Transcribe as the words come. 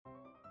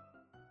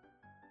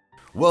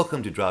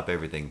Welcome to Drop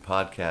Everything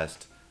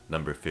Podcast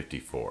number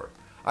 54.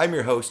 I'm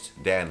your host,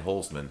 Dan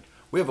Holzman.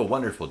 We have a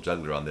wonderful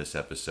juggler on this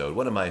episode,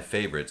 one of my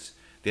favorites,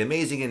 the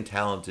amazing and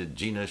talented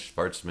Gina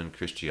Schwartzman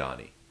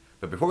Christiani.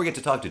 But before we get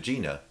to talk to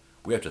Gina,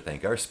 we have to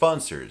thank our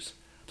sponsors.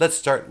 Let's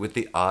start with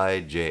the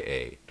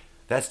IJA.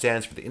 That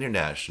stands for the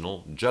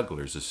International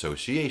Jugglers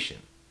Association.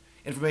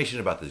 Information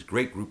about this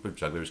great group of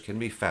jugglers can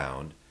be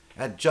found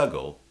at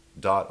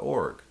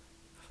juggle.org.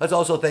 Let's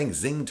also thank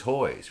Zing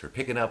Toys for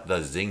picking up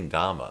the Zing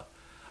Dama.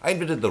 I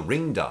invented the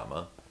Ring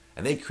Dama,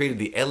 and they created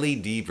the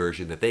LED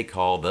version that they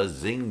call the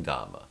Zing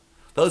Dama.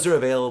 Those are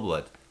available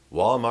at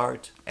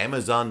Walmart,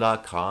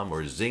 Amazon.com,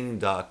 or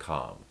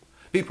Zing.com.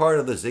 Be part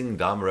of the Zing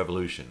Dama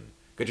revolution.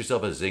 Get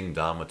yourself a Zing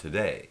Dama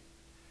today.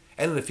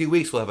 And in a few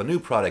weeks, we'll have a new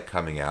product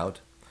coming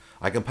out.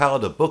 I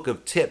compiled a book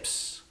of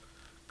tips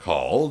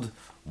called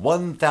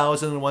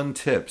 1001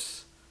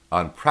 Tips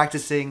on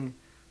Practicing,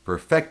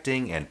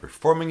 Perfecting, and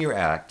Performing Your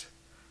Act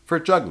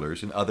for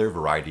Jugglers and Other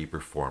Variety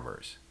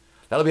Performers.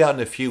 That'll be out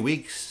in a few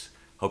weeks.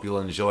 Hope you'll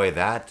enjoy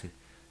that.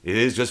 It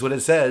is just what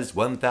it says,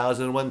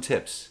 1001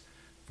 tips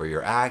for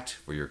your act,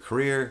 for your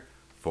career,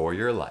 for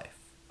your life.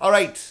 All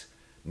right,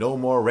 no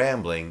more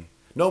rambling,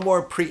 no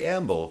more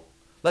preamble.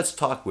 Let's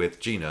talk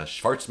with Gina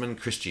Schwartzman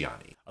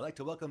Christiani. I'd like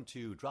to welcome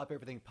to Drop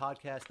Everything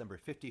Podcast number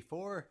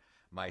 54,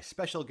 my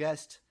special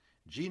guest,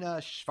 Gina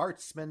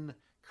Schwartzman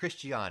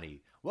Christiani.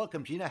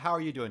 Welcome, Gina. How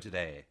are you doing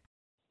today?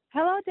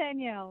 Hello,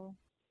 Danielle.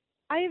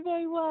 I am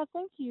very well,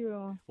 thank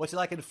you. What's it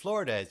like in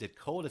Florida? Is it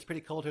cold? It's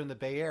pretty cold here in the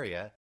Bay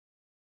Area.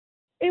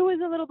 It was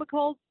a little bit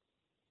cold,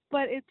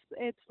 but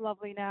it's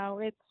lovely now.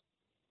 It's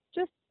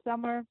just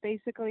summer,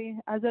 basically,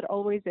 as it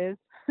always is.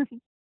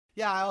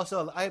 Yeah,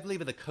 I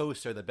believe in the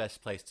coasts are the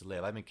best place to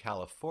live. I'm in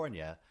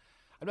California.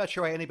 I'm not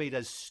sure why anybody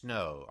does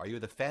snow. Are you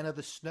the fan of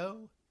the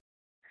snow?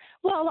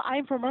 Well,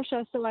 I'm from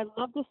Russia, so I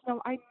love the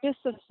snow. I miss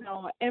the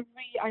snow.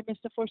 I miss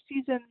the four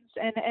seasons,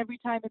 and every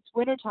time it's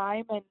winter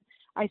time, and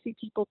I see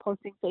people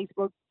posting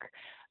Facebook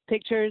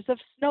pictures of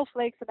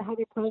snowflakes and how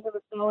they're playing in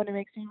the snow, and it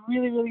makes me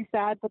really, really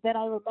sad. But then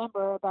I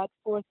remember about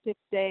fourth, fifth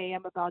day,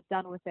 I'm about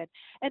done with it.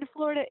 And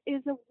Florida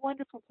is a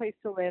wonderful place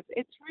to live.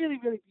 It's really,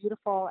 really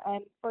beautiful.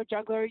 And for a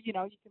juggler, you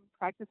can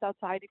practice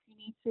outside if you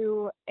need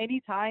to,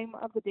 any time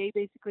of the day,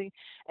 basically,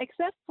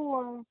 except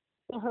for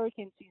the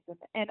hurricane season.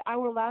 And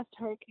our last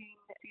hurricane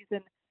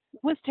season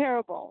was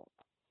terrible.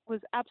 Was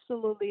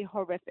absolutely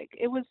horrific.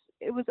 It was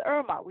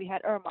Irma. We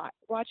had Irma.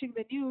 Watching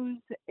the news,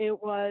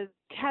 it was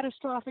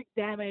catastrophic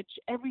damage.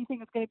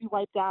 Everything is going to be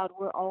wiped out.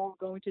 We're all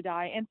going to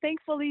die. And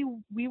thankfully,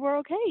 we were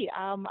okay.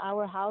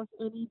 Our house,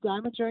 any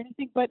damage or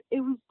anything, but it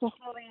was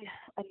definitely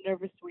a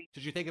nervous week.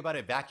 Did you think about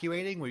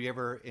evacuating? Were you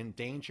ever in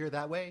danger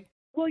that way?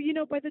 Well,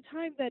 by the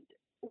time that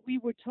we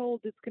were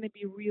told it's going to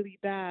be really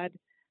bad,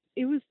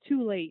 it was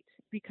too late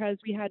because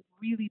we had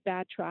really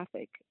bad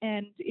traffic.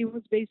 And it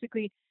was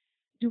basically,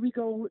 do we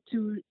go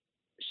to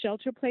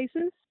shelter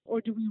places or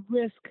do we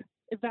risk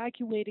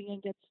evacuating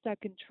and get stuck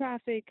in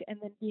traffic and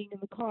then being in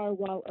the car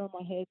while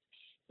Irma hits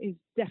is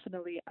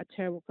definitely a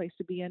terrible place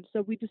to be in.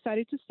 So we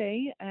decided to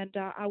stay, and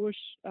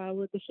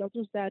the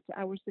shelters that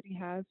our city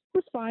has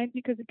was fine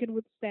because it can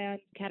withstand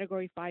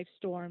Category 5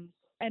 storms.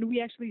 And we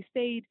actually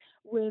stayed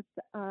with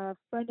a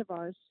friend of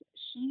ours.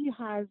 She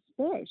has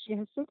bears. She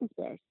has circus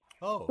bears.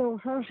 Oh, So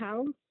her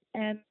house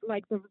and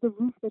like the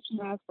roof that she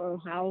has for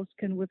her house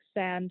can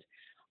withstand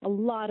a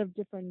lot of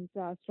different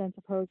strengths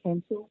of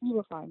hurricanes. So we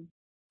were fine.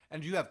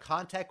 and do you have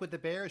contact with the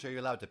bears? Are you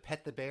allowed to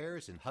pet the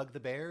bears and hug the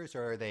bears,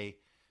 or are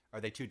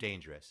they too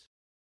dangerous?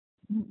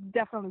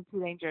 Definitely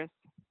too dangerous.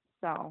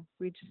 So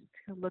we just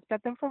looked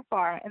at them from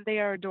far, and they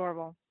are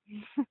adorable.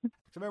 So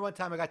remember one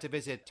time I got to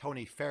visit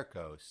Tony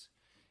Ferkos,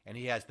 and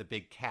he has the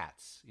big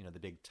cats, the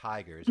big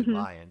tigers and Hmm.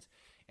 lions,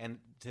 and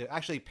to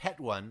actually pet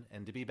one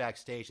and to be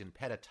backstage and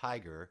pet a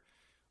tiger,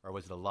 or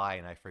was it a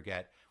lion? I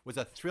forget. Was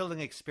a thrilling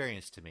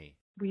experience to me.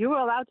 You were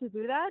allowed to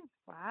do that?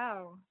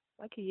 Wow,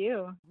 lucky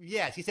you.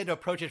 Yes, he said to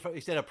approach it.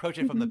 He said approach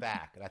it from the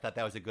back, and I thought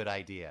that was a good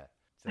idea.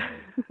 So,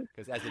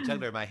 because as a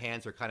juggler, my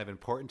hands are kind of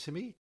important to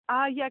me.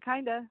 Yeah,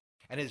 kinda.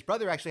 And his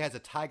brother actually has a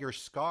tiger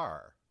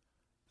scar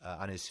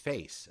on his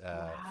face,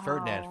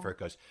 Ferdinand Wow,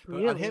 Ferkos. But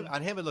really?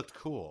 on him, it looked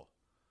cool.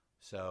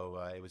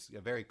 So it was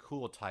a very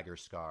cool tiger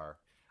scar.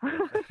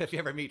 If, if you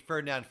ever meet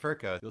Ferdinand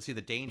Ferkos, you'll see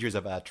the dangers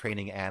of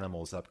training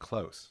animals up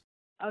close.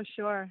 Oh,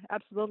 sure,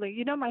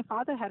 absolutely. My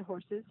father had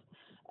horses,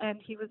 and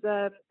he was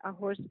a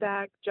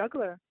horseback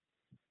juggler.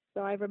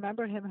 So I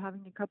remember him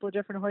having a couple of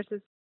different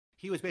horses.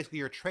 He was basically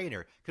your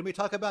trainer. Can we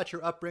talk about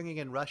your upbringing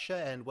in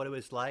Russia and what it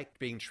was like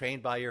being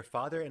trained by your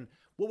father? And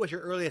what was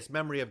your earliest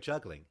memory of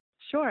juggling?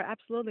 Sure,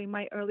 absolutely.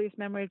 My earliest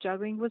memory of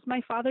juggling was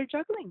my father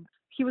juggling.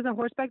 He was a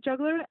horseback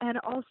juggler, and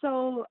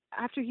also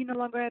after he no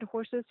longer had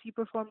horses, he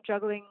performed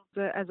juggling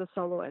as a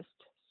soloist.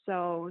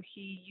 So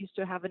he used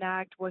to have an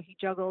act where he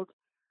juggled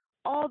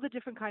all the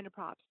different kind of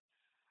props.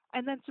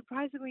 And then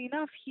surprisingly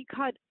enough, he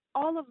cut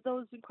all of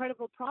those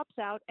incredible props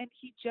out and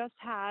he just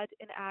had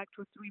an act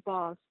with three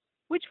balls,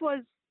 which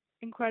was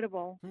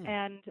incredible. Hmm.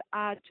 And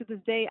to this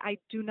day, I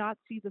do not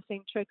see the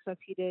same tricks as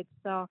he did.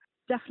 So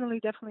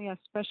definitely a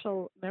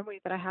special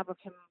memory that I have of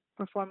him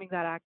performing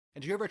that act.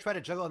 And did you ever try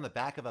to juggle on the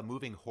back of a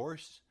moving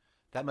horse?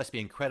 That must be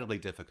incredibly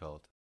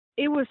difficult.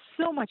 It was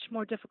so much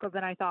more difficult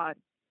than I thought.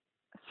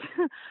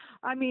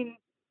 I mean,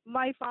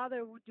 my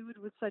father would do it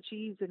with such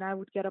ease, and I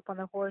would get up on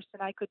the horse,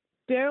 and I could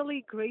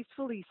barely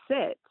gracefully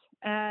sit,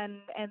 and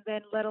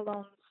then let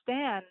alone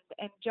stand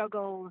and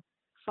juggle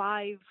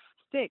 5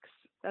 sticks.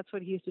 That's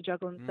what he used to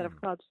juggle instead of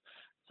clubs.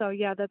 So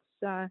yeah, that's.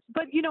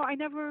 But I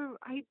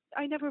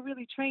never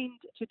really trained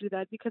to do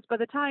that, because by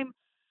the time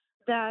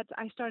that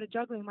I started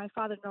juggling, my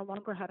father no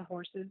longer had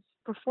horses.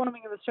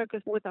 Performing in the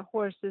circus with a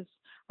horse is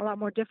a lot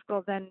more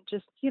difficult than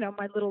just,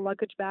 my little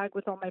luggage bag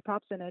with all my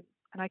props in it,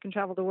 and I can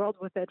travel the world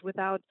with it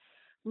without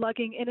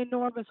lugging an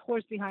enormous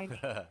horse behind me.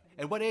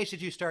 At what age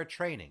did you start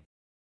training?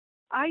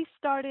 I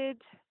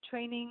started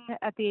training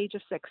at the age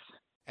of 6.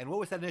 And what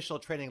was that initial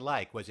training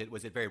like? Was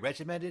it very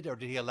regimented, or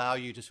did he allow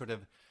you to sort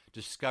of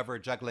discover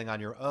juggling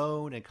on your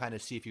own and kind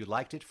of see if you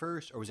liked it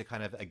first, or was it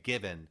kind of a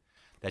given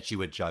that you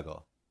would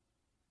juggle?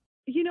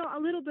 A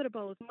little bit of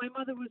both. My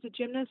mother was a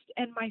gymnast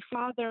and my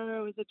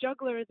father was a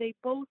juggler. They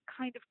both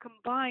kind of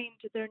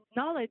combined their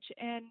knowledge,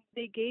 and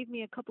they gave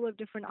me a couple of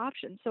different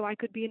options. So I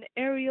could be an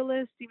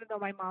aerialist, even though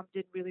my mom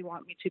didn't really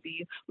want me to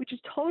be, which is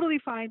totally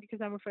fine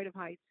because I'm afraid of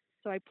heights.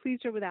 So I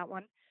pleased her with that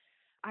one.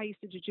 I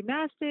used to do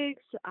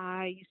gymnastics,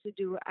 I used to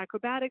do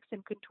acrobatics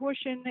and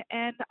contortion,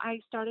 and I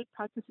started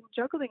practicing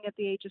juggling at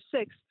the age of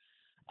 6.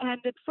 And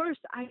at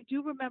first, I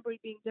do remember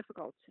it being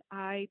difficult.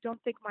 I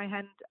don't think my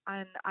hand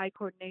and eye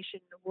coordination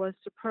was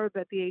superb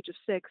at the age of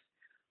 6,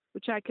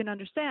 which I can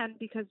understand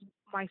because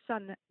my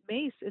son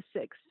Mace is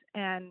 6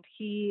 and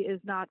he is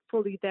not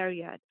fully there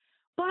yet.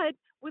 But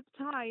with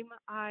time,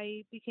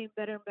 I became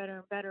better and better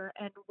and better.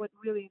 And what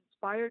really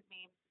inspired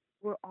me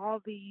were all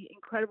the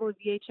incredible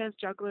VHS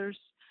jugglers.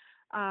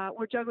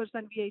 Were jugglers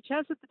on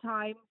VHS at the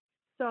time.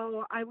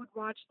 So I would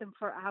watch them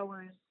for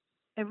hours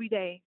every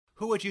day.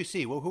 Who would you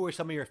see? Well, who were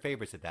some of your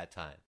favorites at that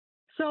time?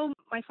 So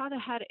my father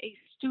had a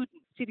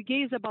student,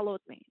 Sergei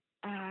Zabolotny,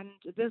 and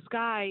this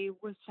guy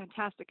was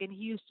fantastic. And he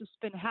used to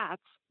spin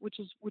hats, which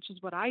is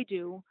what I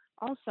do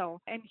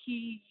also. And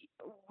he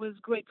was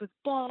great with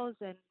balls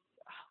and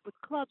with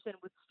clubs and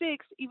with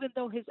sticks, even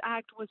though his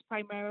act was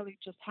primarily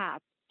just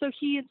hats. So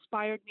he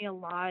inspired me a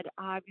lot.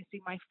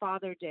 Obviously, my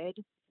father did,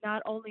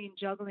 not only in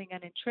juggling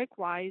and in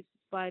trick-wise,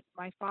 but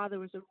my father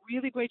was a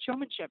really great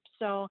showmanship.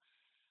 So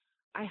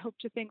I hope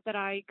to think that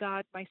I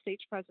got my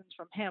stage presence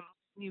from him.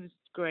 He was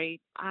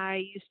great. I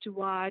used to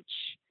watch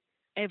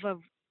Eva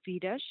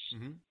Vidas.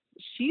 Mm-hmm.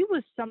 She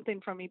was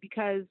something for me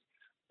because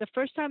the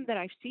first time that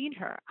I've seen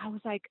her, I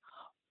was like,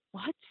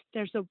 what?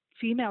 There's a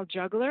female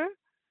juggler?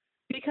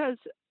 Because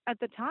at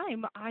the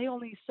time, I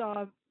only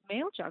saw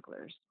male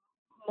jugglers.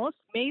 Most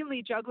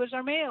mainly jugglers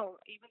are male,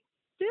 even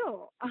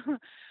still.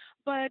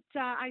 But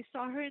I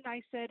saw her and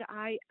I said,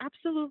 I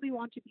absolutely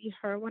want to be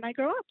her when I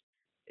grow up.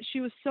 She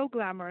was so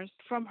glamorous,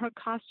 from her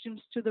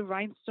costumes to the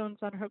rhinestones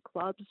on her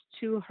clubs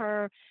to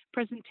her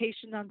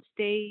presentation on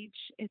stage.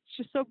 It's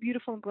just so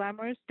beautiful and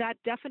glamorous. That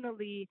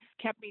definitely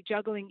kept me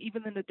juggling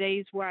even in the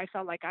days where I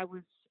felt like I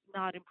was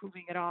not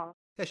improving at all.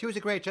 Yeah, she was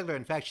a great juggler.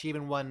 In fact, she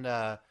even won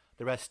the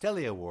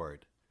Rastelli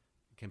Award,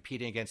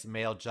 competing against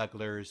male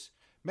jugglers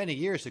many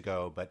years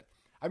ago. But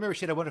I remember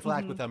she had a wonderful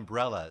act with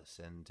umbrellas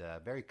and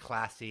very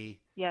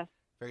classy, yes,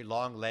 very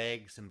long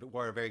legs, and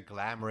wore a very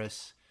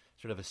glamorous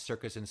sort of a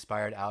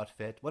circus-inspired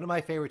outfit. One of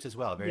my favorites as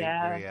well. Very.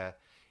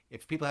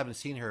 If people haven't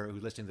seen her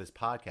who's listening to this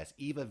podcast,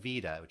 Eva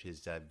Vida, which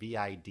is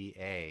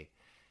Vida,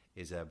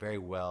 is very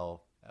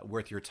well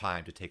worth your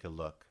time to take a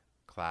look.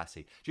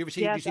 Classy. Do you ever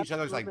see,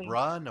 jugglers like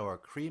Brunn or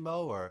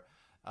Cremo or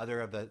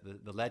other of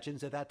the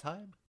legends at that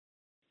time?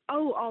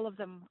 Oh, all of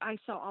them. I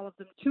saw all of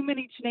them. Too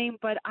many to name,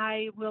 but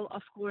I will,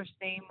 of course,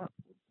 name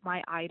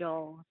my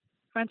idol,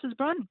 Francis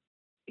Brunn.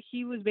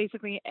 He was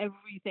basically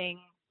everything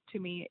to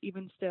me,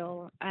 even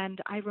still. And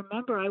I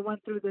remember I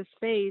went through this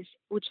phase,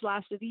 which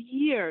lasted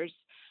years,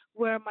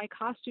 where my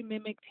costume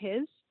mimicked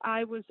his.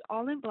 I was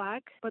all in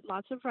black, but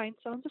lots of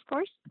rhinestones, of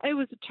course. It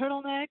was a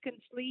turtleneck and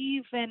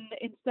sleeve, and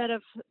instead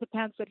of the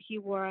pants that he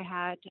wore, I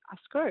had a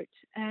skirt.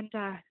 And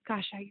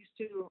gosh,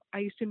 I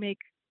used to make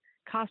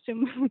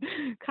costume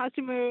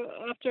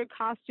after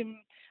costume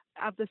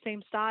of the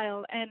same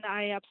style, and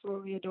I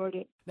absolutely adored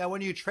it. Now,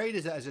 when you trained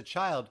as a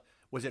child,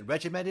 was it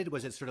regimented?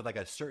 Was it sort of like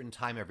a certain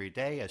time every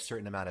day, a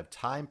certain amount of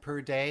time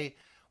per day?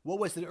 What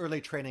was the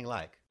early training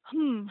like?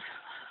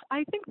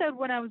 I think that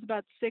when I was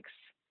about 6,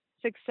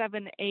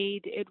 7,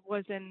 8, it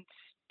wasn't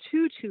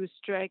too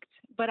strict,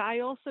 but I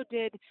also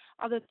did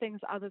other things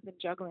other than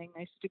juggling.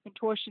 I used to do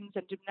contortions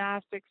and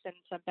gymnastics and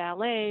some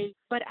ballet.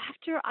 But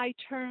after I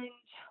turned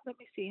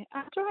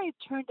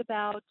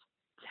about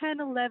 10,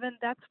 11,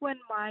 that's when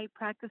my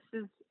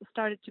practices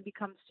started to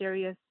become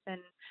serious. And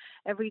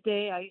every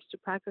day I used to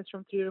practice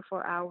from 3 to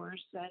 4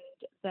 hours. And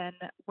then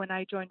when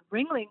I joined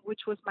Ringling,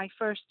 which was my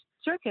first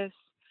circus,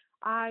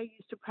 I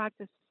used to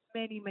practice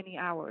many, many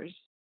hours.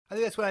 I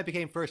think that's when I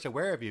became first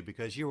aware of you,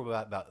 because you were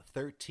about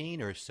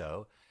 13 or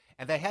so.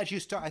 And they had you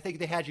start, I think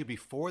they had you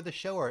before the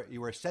show, or you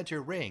were center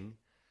ring,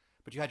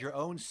 but you had your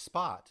own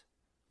spot,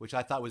 which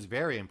I thought was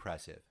very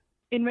impressive.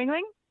 In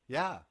Ringling?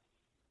 Yeah.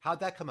 How'd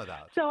that come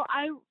about? So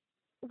I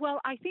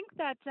think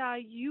that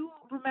you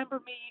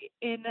remember me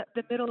in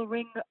the middle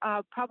ring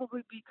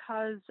probably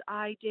because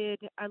I did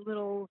a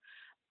little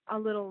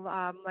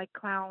like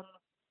clown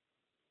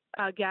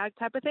gag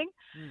type of thing.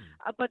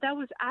 But that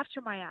was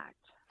after my act.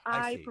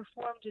 I I see.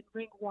 performed in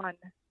Ring 1.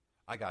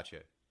 I got you.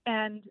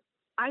 And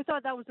I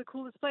thought that was the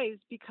coolest place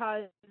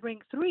because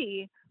Ring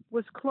 3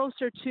 was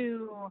closer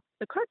to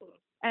the curtain.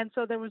 And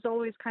so there was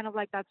always kind of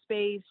like that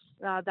space,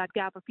 that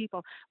gap of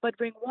people. But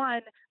Ring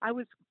 1,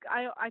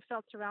 I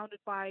felt surrounded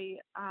by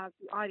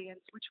the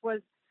audience, which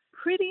was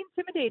pretty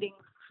intimidating,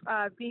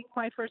 being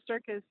my first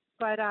circus.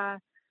 But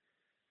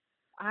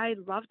I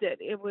loved it.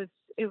 It was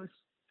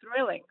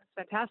thrilling,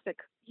 fantastic.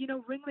 You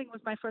know, Ringling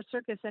was my first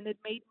circus, and it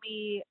made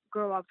me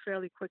grow up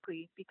fairly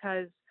quickly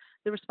because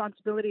the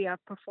responsibility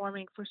of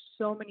performing for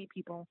so many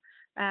people,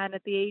 and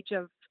at the age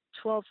of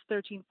 12,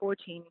 13,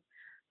 14.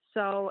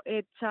 So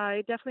it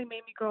definitely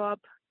made me grow up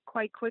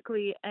quite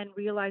quickly and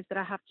realize that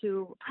I have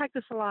to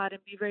practice a lot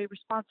and be very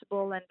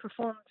responsible and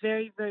perform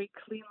very, very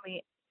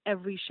cleanly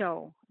every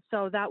show.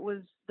 So that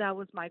was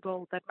my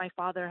goal that my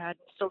father had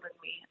instilled in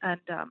me,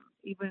 and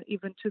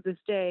even to this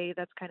day,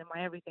 that's kind of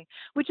my everything.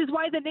 Which is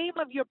why the name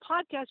of your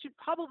podcast should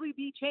probably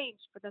be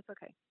changed, but that's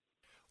okay.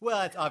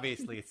 Well, it's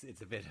obviously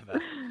it's a bit of a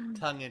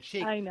tongue in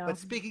cheek. I know. But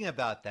speaking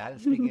about that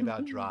and speaking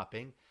about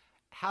dropping,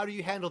 how do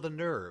you handle the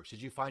nerves?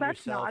 Did you find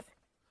That's yourself? not.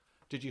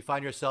 Did you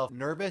find yourself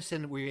nervous,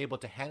 and were you able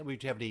to handle?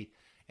 Did you have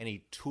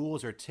any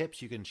tools or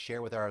tips you can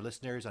share with our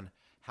listeners on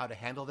how to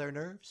handle their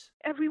nerves?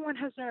 Everyone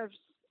has nerves.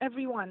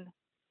 Everyone,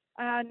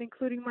 and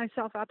including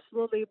myself,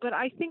 absolutely. But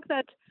I think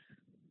that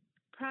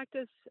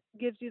practice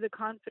gives you the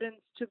confidence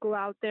to go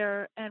out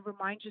there and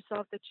remind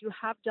yourself that you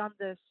have done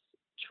this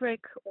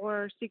trick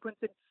or sequence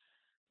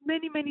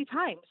many, many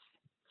times.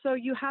 So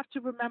you have to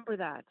remember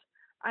that.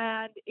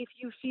 And if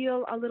you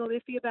feel a little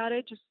iffy about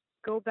it, just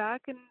go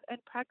back and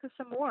practice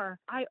some more.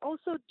 I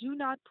also do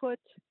not put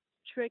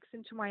tricks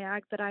into my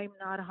act that I'm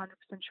not 100%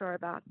 sure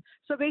about.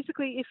 So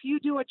basically, if you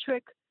do a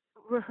trick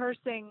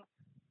rehearsing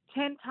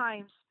 10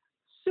 times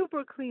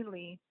super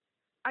cleanly,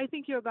 I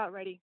think you're about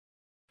ready.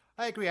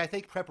 I agree. I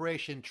think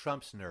preparation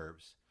trumps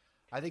nerves.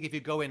 I think if you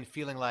go in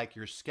feeling like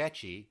you're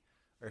sketchy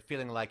or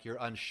feeling like you're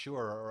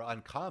unsure or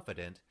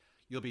unconfident,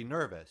 you'll be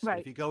nervous. Right.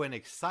 If you go in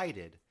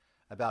excited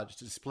about just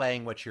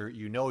displaying what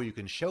you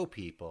can show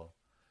people,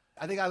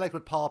 I think I like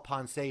what Paul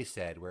Ponce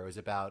said, where it was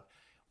about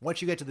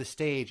once you get to the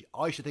stage,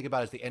 all you should think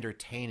about is the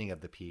entertaining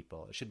of the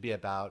people. It should be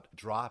about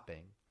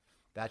dropping.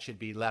 That should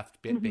be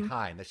left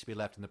behind. That should be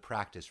left in the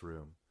practice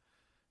room.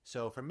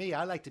 So for me,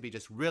 I like to be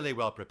just really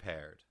well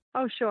prepared.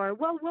 Oh, sure.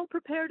 Well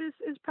prepared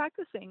is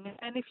practicing.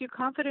 And if you're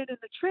confident in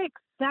the trick,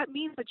 that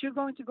means that you're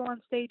going to go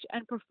on stage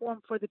and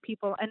perform for the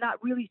people and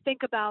not really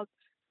think about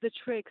the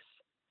tricks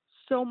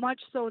so much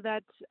so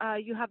that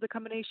you have the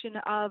combination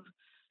of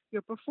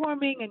you're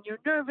performing and you're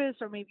nervous,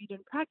 or maybe you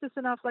didn't practice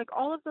enough. Like,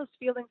 all of those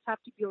feelings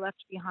have to be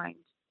left behind.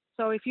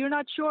 So if you're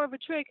not sure of a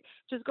trick,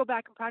 just go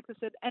back and practice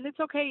it. And it's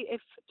okay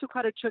if to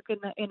cut a trick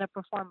in a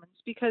performance,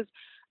 because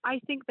I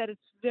think that it's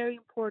very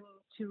important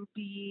to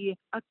be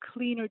a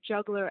cleaner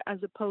juggler as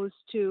opposed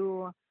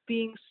to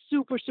being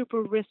super,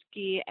 super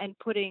risky and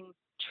putting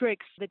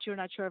tricks that you're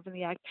not sure of in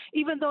the act,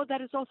 even though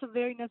that is also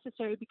very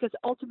necessary, because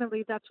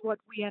ultimately that's what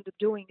we end up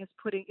doing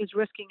is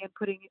risking and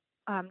putting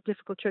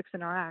difficult tricks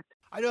in our act.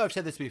 I know I've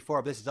said this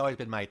before, but this has always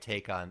been my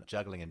take on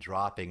juggling and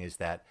dropping, is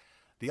that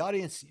the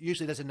audience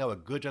usually doesn't know a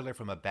good juggler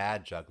from a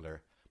bad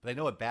juggler, but they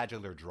know a bad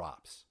juggler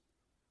drops.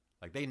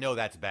 Like, they know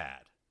that's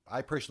bad.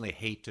 I personally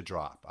hate to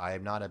drop. I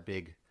am not a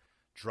big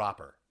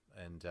dropper.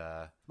 And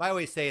I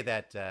always say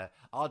that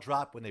I'll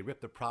drop when they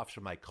rip the props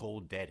from my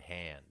cold, dead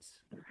hands.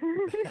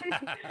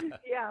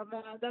 Yeah,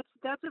 man,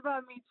 that's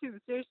about me too,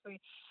 seriously.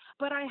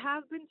 But I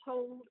have been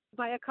told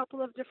by a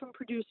couple of different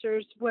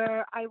producers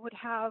where I would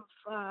have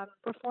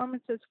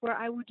performances where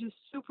I would do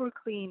super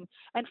clean.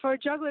 And for a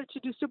juggler to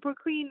do super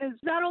clean is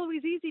not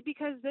always easy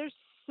because there's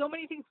so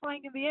many things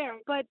flying in the air.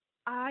 But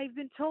I've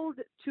been told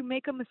to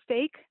make a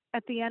mistake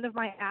at the end of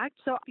my act.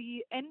 So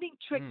the ending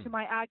trick to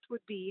my act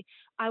would be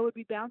I would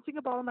be bouncing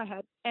a ball in my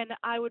head, and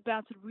I would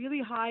bounce it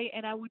really high,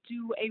 and I would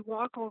do a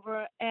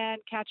walkover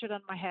and catch it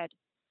on my head.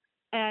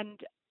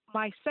 And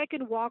my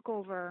second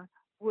walkover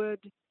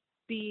would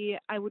be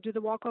I would do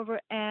the walkover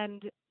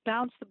and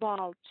bounce the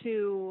ball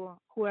to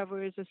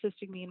whoever is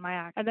assisting me in my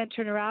act, and then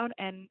turn around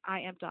and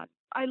I am done.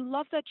 I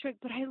love that trick,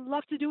 but I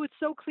love to do it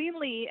so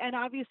cleanly and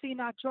obviously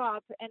not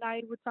drop. And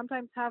I would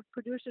sometimes have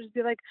producers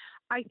be like,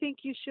 I think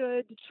you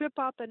should trip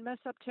up and mess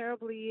up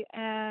terribly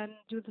and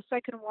do the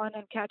second one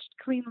and catch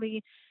it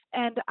cleanly.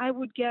 And I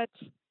would get,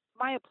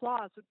 my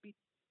applause would be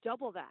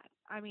double that.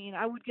 I mean,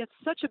 I would get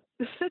such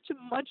a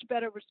much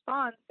better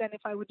response than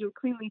if I would do it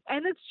cleanly.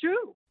 And it's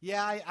true.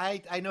 Yeah,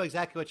 I know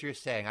exactly what you're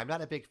saying. I'm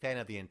not a big fan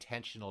of the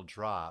intentional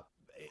drop.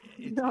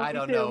 No, I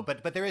don't me know, too.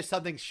 but there is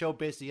something show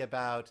busy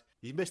about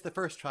you missed the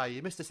first try,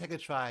 you missed the second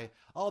try,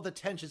 all the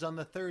tensions on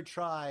the third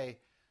try,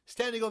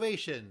 standing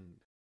ovation.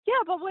 Yeah,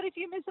 but what if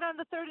you miss it on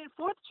the third and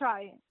fourth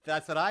try?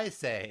 That's what I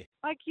say.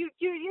 Like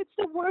it's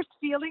the worst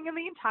feeling in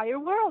the entire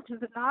world,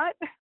 is it not?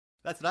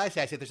 That's what I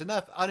say. I say there's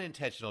enough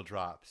unintentional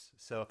drops.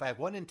 So if I have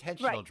one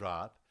intentional Right.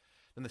 drop,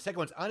 then the second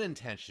one's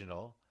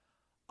unintentional.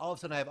 All of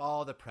a sudden, I have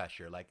all the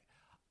pressure. Like,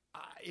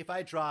 if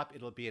I drop,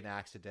 it'll be an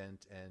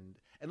accident, and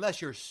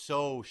unless you're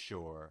so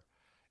sure,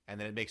 and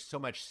then it makes so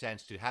much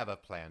sense to have a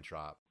planned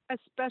drop.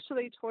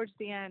 Especially towards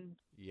the end.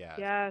 Yeah.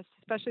 Yes,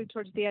 especially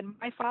towards the end.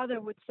 My father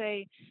would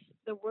say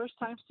the worst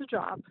times to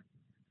drop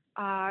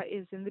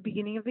is in the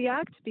beginning of the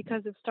act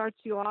because it starts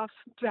you off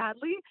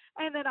badly,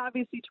 and then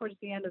obviously towards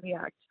the end of the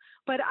act.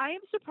 But I am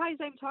surprised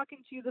I'm talking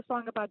to you the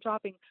song about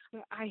dropping.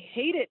 I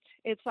hate it.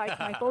 It's like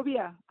my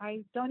phobia.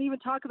 I don't even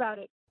talk about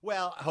it.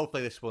 Well,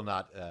 hopefully this will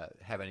not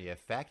have any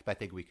effect, but I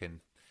think we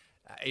can.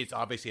 It's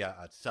obviously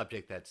a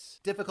subject that's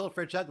difficult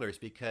for jugglers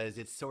because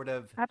it's sort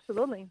of.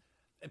 Absolutely.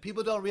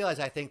 People don't realize,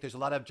 I think, there's a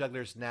lot of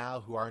jugglers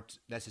now who aren't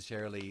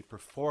necessarily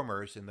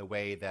performers in the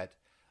way that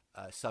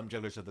some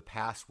jugglers of the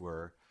past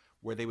were,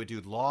 where they would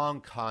do long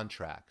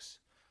contracts,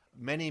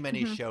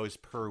 many shows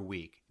per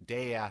week,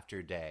 day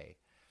after day.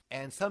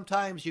 And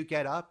sometimes you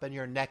get up and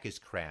your neck is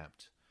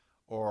cramped,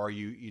 or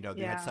you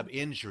had some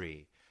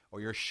injury, or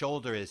your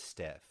shoulder is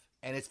stiff.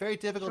 And it's very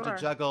difficult to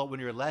juggle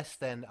when you're less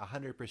than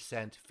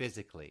 100%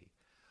 physically.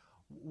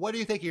 What do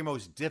you think your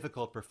most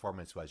difficult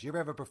performance was? You ever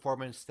have a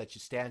performance that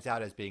stands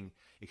out as being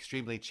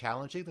extremely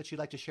challenging that you'd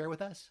like to share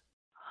with us?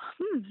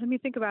 Let me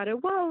think about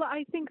it. Well,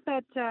 I think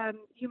that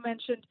you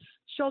mentioned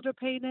shoulder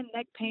pain and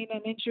neck pain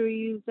and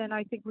injuries, and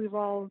I think we've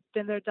all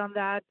been there, done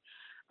that.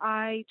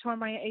 I tore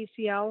my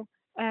ACL,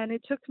 and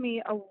it took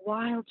me a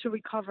while to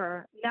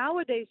recover.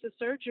 Nowadays, the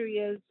surgery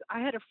is, I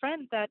had a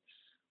friend that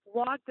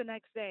walked the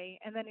next day,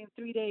 and then in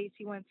 3 days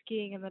he went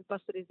skiing and then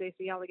busted his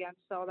ACL again.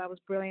 So that was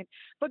brilliant.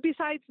 But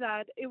besides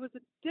that, it was a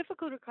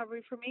difficult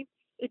recovery for me.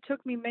 It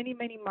took me many,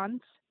 many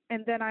months,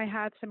 and then I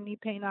had some knee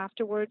pain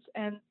afterwards,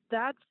 and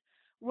that's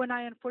when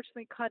I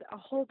unfortunately cut a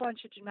whole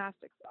bunch of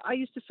gymnastics. I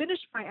used to finish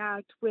my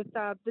act with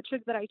the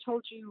trick that I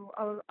told you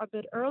a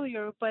bit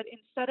earlier, but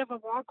instead of a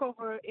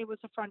walkover, it was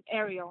a front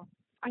aerial.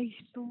 I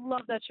used to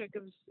love that trick.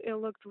 It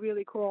looked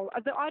really cool.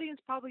 The audience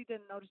probably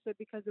didn't notice it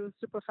because it was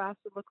super fast.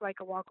 It looked like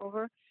a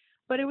walkover,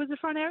 but it was a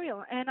front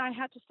aerial, and I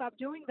had to stop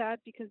doing that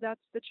because that's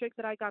the trick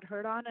that I got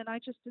hurt on, and I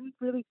just didn't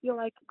really feel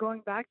like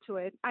going back to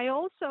it. I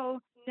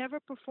also never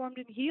performed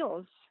in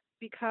heels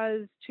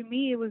because to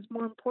me it was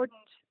more important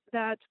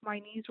that my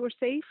knees were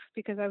safe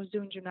because I was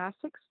doing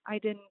gymnastics. I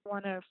didn't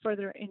want to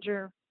further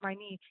injure my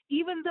knee,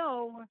 even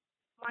though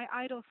my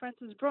idol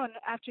Francis Brunn,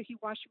 after he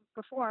watched me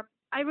perform,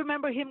 I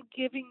remember him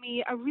giving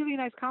me a really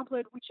nice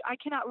compliment, which I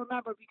cannot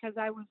remember because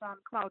I was on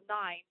cloud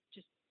nine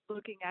just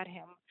looking at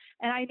him.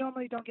 And I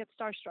normally don't get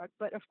starstruck,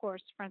 but of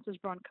course, Francis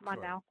Brunn, come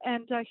on now.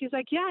 And he's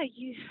like, yeah,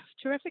 you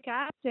terrific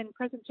act and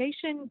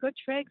presentation, good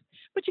tricks,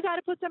 but you got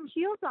to put some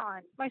heels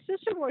on. My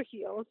sister wore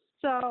heels.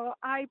 So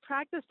I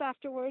practiced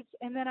afterwards,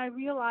 and then I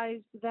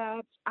realized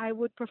that I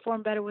would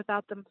perform better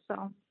without them.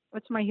 So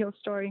that's my heel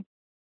story.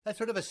 That's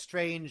sort of a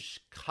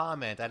strange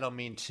comment. I don't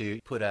mean to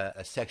put a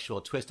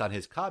sexual twist on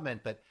his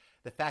comment, but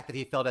the fact that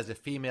he felt as a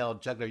female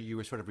juggler you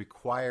were sort of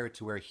required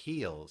to wear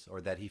heels,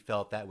 or that he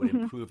felt that would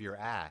improve your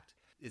act.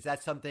 Is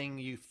that something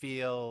you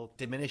feel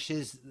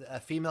diminishes a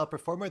female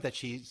performer, that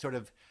she sort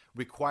of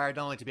required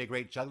not only to be a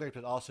great juggler,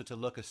 but also to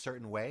look a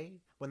certain way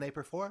when they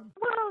perform?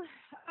 Well,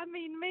 I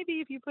mean, maybe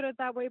if you put it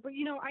that way, but,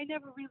 I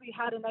never really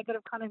had a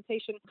negative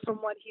connotation from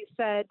what he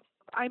said.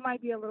 I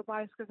might be a little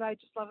biased because I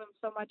just love him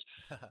so much.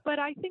 But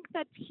I think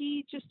that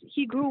he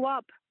grew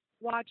up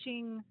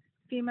watching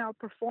female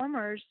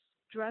performers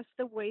dress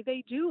the way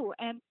they do.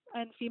 And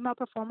female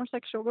performers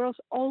like showgirls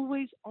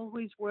always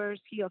wears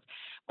heels,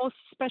 most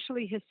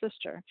especially his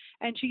sister.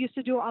 And she used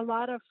to do a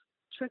lot of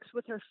tricks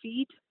with her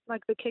feet,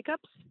 like the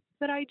kick-ups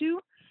that I do.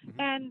 Mm-hmm.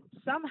 And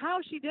somehow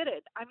she did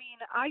it. I mean,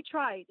 I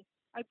tried.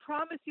 I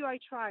promise you I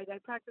tried. I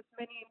practiced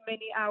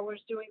many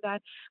hours doing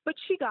that, but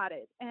she got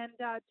it. And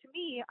to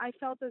me, I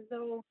felt as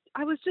though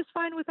I was just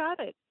fine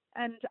without it.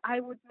 And I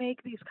would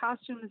make these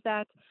costumes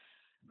that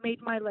made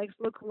my legs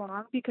look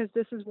long, because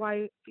this is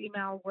why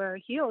female wear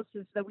heels,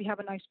 is that we have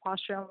a nice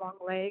posture and long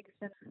legs.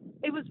 And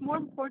it was more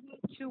important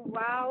to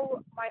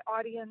wow my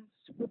audience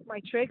with my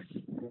tricks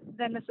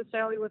than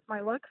necessarily with my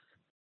looks.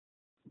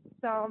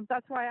 So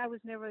that's why I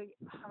was never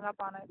hung up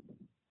on it.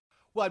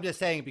 Well, I'm just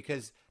saying,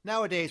 because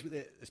nowadays,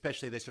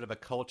 especially there's sort of a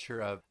culture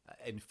of,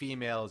 in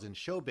females in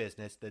show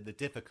business, the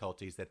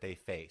difficulties that they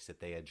face, that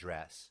they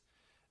address,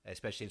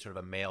 especially in sort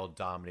of a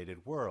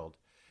male-dominated world.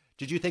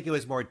 Did you think it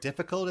was more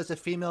difficult as a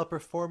female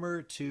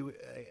performer to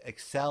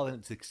excel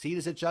and succeed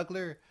as a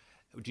juggler?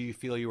 Do you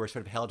feel you were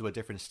sort of held to a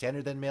different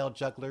standard than male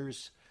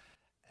jugglers?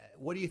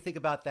 What do you think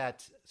about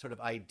that sort of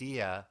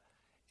idea?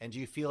 And do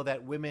you feel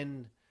that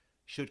women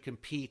should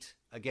compete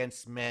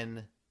against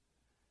men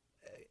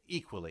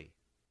equally?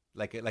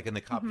 Like in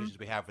the competitions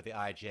we have with the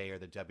IJ or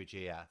the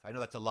WJF. I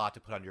know that's a lot to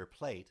put on your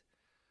plate,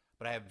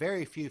 but I have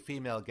very few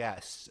female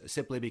guests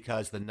simply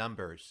because the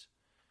numbers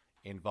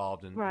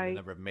involved in the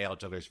number of male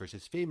jugglers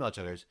versus female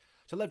jugglers.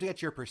 So I'd love to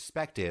get your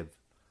perspective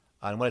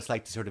on what it's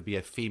like to sort of be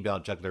a female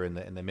juggler in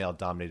the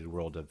male-dominated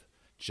world of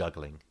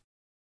juggling?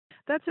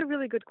 That's a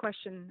really good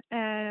question,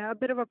 and a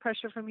bit of a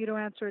pressure from you to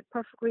answer it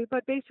perfectly.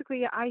 But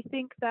basically, I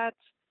think that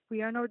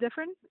we are no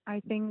different.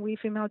 I think we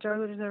female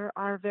jugglers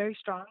are very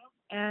strong,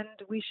 and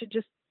we should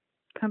just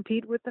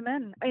compete with the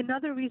men.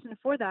 Another reason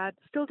for that,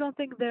 still don't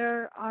think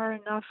there are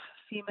enough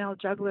female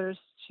jugglers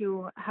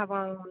to have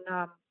our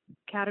own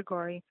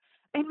category.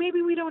 And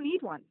maybe we don't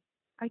need one.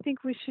 I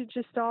think we should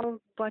just all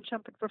bunch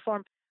up and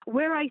perform.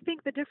 Where I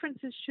think the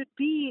differences should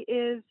be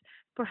is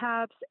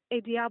perhaps a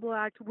Diablo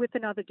act with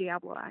another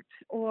Diablo act,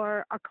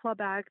 or a club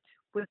act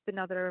with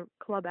another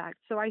club act.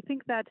 So I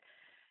think that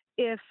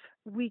if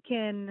we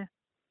can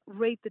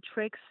rate the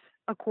tricks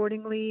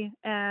accordingly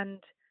and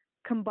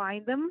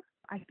combine them,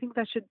 I think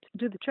that should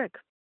do the trick.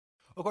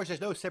 Of course,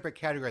 there's no separate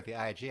category at the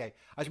IAGA.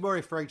 I was more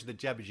referring to the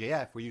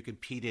WJF, where you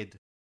competed,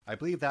 I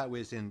believe that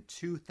was in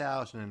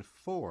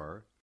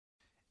 2004,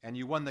 and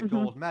you won the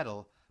gold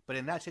medal. But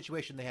in that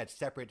situation, they had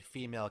separate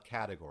female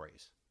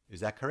categories. Is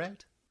that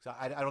correct? So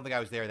I don't think I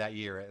was there that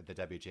year at the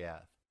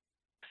WJF.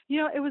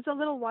 It was a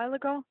little while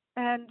ago,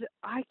 and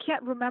I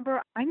can't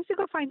remember. I need to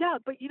go find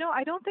out. But,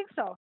 I don't think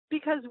so.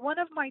 Because one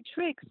of my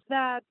tricks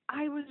that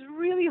I was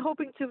really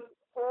hoping to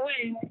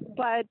win,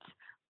 but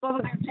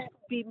Bubba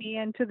beat me,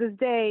 and to this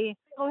day,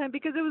 I him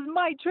because it was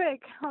my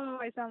trick. Oh,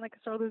 I sound like a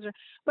sore loser.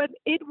 But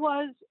it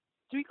was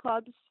 3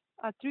 clubs,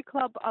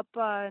 3-club up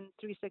and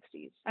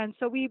 360s. And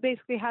so we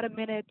basically had a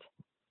minute,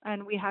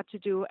 and we had to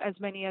do as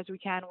many as we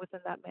can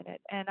within that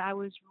minute. And I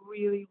was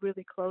really,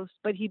 really close,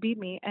 but he beat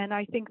me. And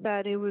I think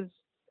that it was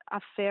a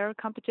fair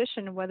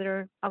competition,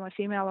 whether I'm a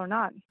female or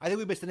not. I think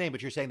we missed the name,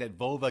 but you're saying that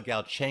Vova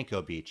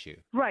Galchenko beat you.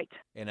 Right.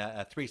 In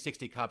a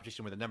 360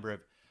 competition with a number of,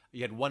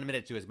 you had 1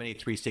 minute to as many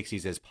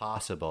 360s as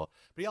possible.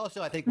 But he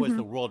also, I think, was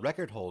the world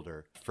record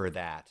holder for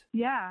that.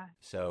 Yeah.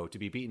 So to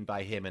be beaten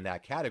by him in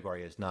that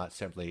category is not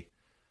simply,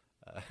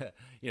 to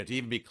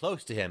even be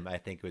close to him, I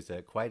think was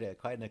quite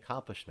an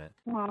accomplishment.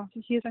 Wow,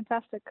 he is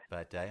fantastic.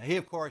 But he,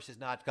 of course, has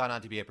not gone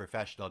on to be a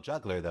professional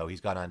juggler, though. He's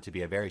gone on to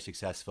be a very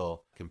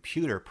successful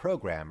computer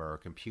programmer or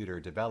computer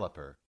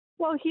developer.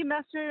 Well, he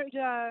mastered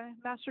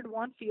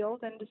one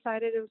field and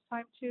decided it was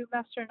time to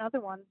master another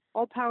one.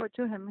 All power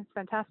to him. It's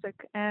fantastic.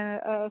 And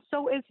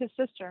so is his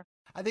sister.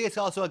 I think it's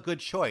also a good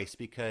choice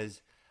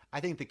because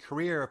I think the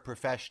career of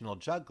professional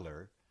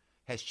juggler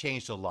has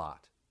changed a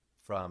lot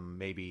from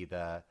maybe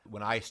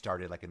when I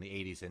started, like in the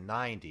 80s and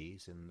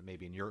 90s, and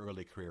maybe in your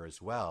early career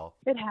as well.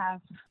 It has.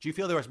 Do you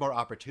feel there was more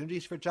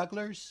opportunities for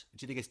jugglers?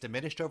 Do you think it's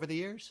diminished over the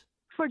years?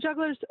 For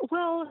jugglers,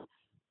 well,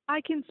 I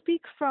can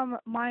speak from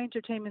my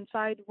entertainment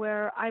side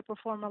where I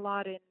perform a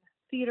lot in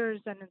theaters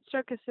and in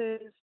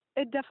circuses.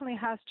 It definitely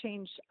has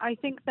changed. I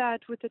think that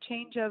with the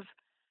change of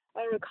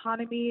our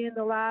economy in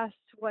the last,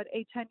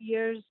 8-10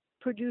 years,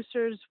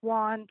 producers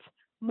want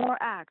more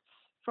acts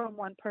from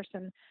one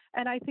person.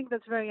 And I think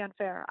that's very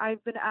unfair.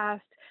 I've been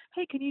asked,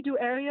 hey, can you do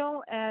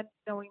aerial? And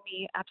knowing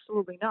me,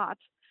 absolutely not.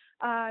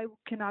 I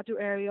cannot do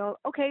aerial.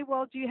 Okay,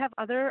 well, do you have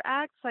other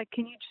acts? Like,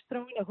 can you just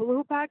throw in a hula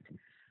hoop act?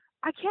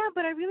 I can,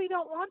 but I really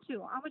don't want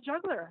to. I'm a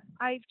juggler.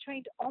 I've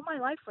trained all my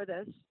life for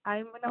this.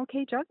 I'm an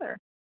okay juggler.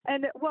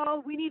 And,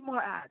 well, we need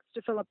more acts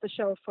to fill up the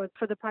show for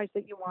the price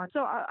that you want.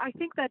 So I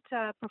think that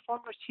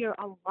performers hear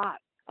a lot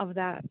of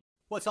that.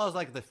 Well, it's always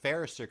like the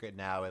fair circuit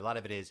now. A lot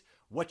of it is,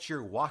 what's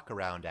your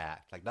walk-around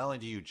act? Like, not only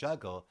do you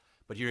juggle,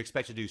 but you're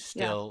expected to do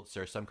stilts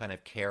or some kind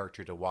of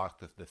character to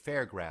walk the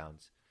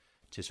fairgrounds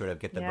to sort of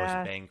get the most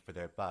bang for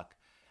their buck.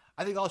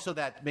 I think also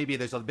that maybe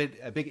there's a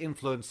big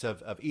influence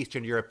of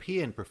Eastern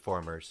European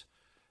performers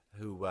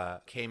who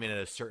came in at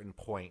a certain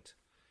point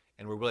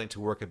and were willing to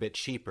work a bit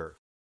cheaper,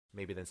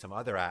 maybe than some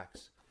other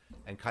acts,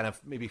 and kind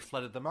of maybe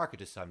flooded the market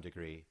to some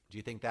degree. Do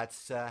you think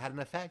that's had an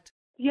effect?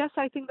 Yes,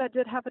 I think that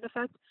did have an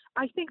effect.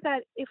 I think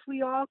that if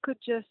we all could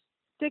just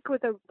stick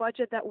with a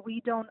budget that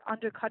we don't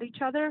undercut each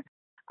other,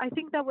 I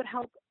think that would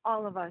help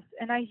all of us.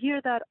 And I hear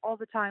that all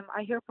the time.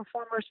 I hear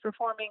performers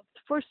performing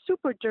for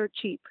super dirt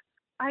cheap.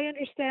 I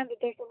understand that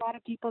there's a lot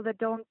of people that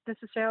don't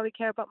necessarily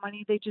care about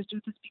money. They just do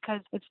this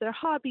because it's their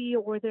hobby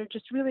or they're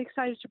just really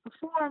excited to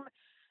perform.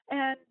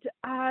 And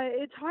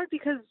it's hard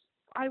because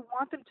I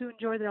want them to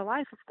enjoy their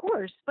life, of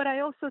course. But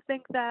I also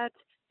think that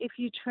if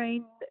you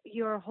train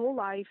your whole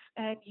life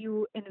and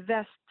you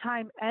invest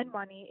time and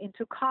money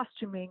into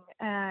costuming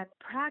and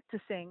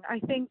practicing, I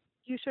think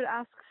you should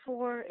ask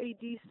for a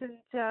decent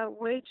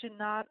wage and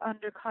not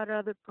undercut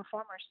other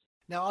performers.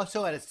 Now,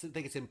 also, I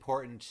think it's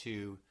important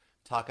to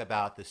talk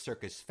about the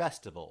circus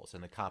festivals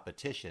and the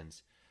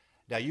competitions.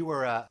 Now, you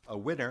were a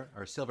winner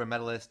or silver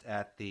medalist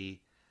at the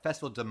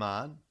Festival de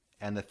Man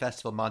and the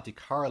Festival Monte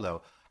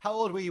Carlo. How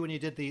old were you when you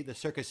did the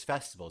circus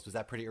festivals? Was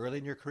that pretty early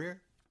in your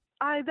career?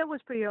 That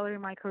was pretty early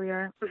in my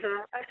career. At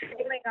the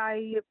beginning,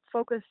 I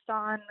focused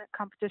on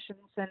competitions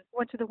and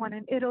went to the one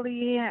in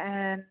Italy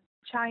and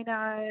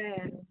China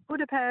and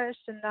Budapest,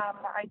 and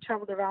I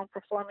traveled around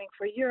performing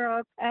for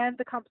Europe and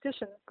the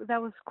competition.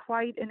 That was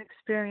quite an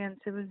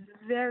experience. It was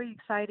very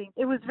exciting.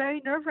 It was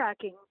very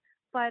nerve-wracking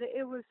but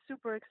it was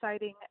super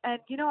exciting. And,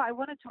 I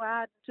wanted to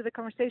add to the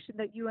conversation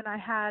that you and I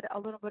had a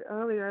little bit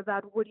earlier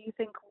about what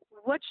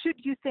should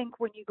you think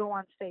when you go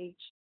on stage?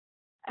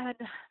 And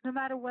no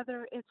matter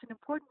whether it's an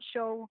important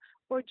show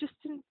or just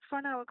in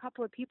front of a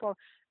couple of people,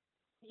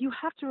 you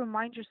have to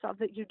remind yourself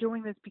that you're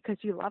doing this because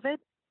you love it,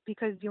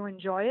 because you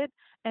enjoy it,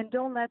 and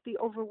don't let the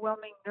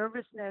overwhelming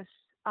nervousness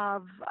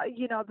of,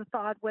 the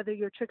thought whether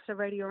your tricks are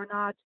ready or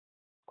not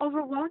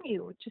overwhelm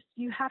you. Just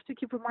you have to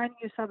keep reminding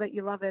yourself that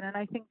you love it. And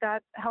I think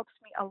that helps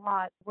me a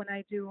lot when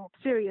I do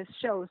serious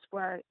shows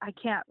where I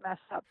can't mess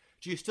up.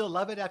 Do you still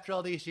love it after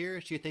all these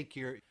years? Do you think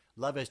your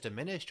love has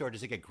diminished, or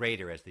does it get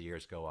greater as the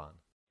years go on?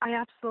 I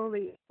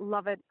absolutely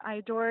love it. I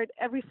adore it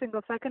every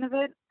single second of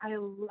it. I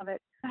love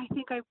it. I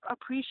think I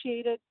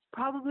appreciate it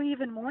probably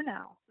even more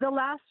now. The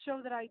last show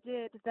that I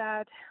did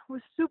that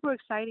was super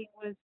exciting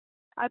was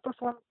I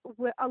performed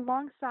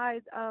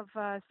alongside of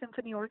a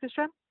symphony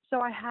orchestra.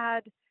 So I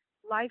had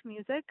live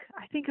music.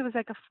 I think it was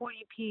like a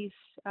 40-piece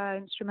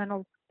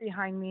instrumental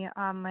behind me,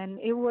 and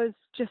it was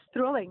just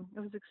thrilling.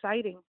 It was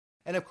exciting.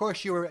 And of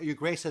course, you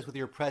graced us with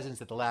your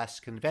presence at the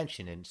last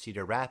convention in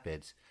Cedar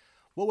Rapids.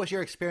 What was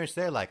your experience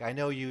there like? I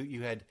know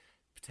you had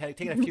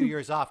taken a few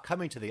years off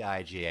coming to the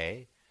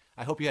IGA.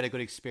 I hope you had a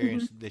good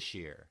experience this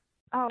year.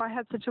 Oh, I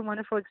had such a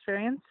wonderful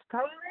experience.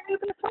 Probably really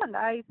been fun.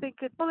 I think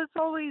it's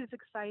always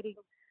exciting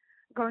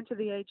going to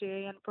the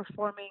IGA and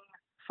performing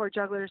for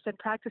jugglers and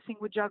practicing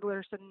with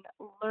jugglers and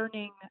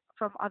learning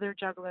from other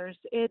jugglers.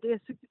 It is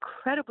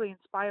incredibly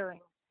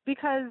inspiring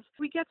because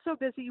we get so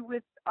busy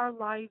with our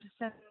lives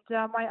and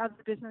my other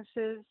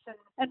businesses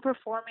and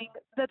performing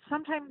that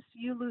sometimes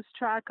you lose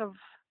track of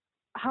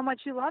how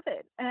much you love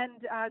it. And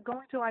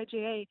going to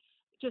IGA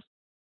just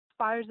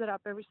fires it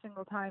up every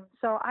single time.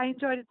 So I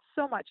enjoyed it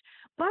so much.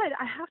 But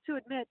I have to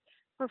admit,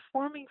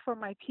 performing for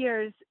my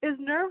peers is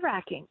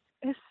nerve-wracking.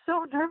 It's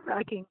so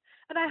nerve-wracking.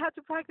 And I had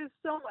to practice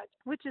so much,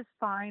 which is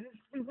fine.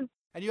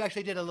 And you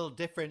actually did a little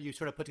different. You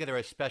sort of put together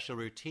a special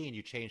routine.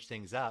 You changed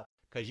things up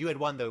because you had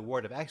won the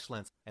Award of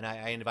Excellence, and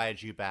I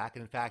invited you back.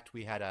 And in fact,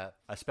 we had a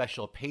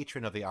special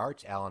patron of the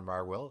arts, Alan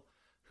Marwill,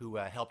 who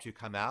helped you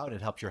come out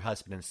and helped your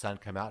husband and son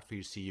come out for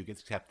you to see you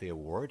accept the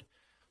award.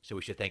 So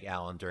we should thank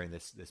Alan during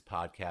this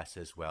podcast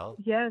as well.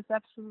 Yes,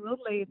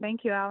 absolutely.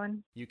 Thank you,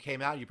 Alan. You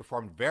came out, you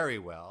performed very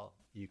well.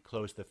 You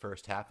closed the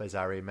first half, as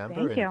I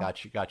remember, Thank you.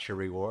 and got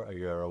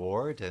your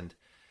award,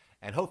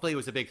 and hopefully it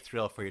was a big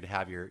thrill for you to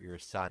have your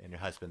son and your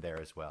husband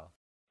there as well.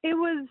 It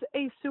was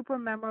a super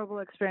memorable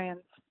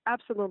experience,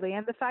 absolutely.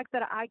 And the fact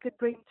that I could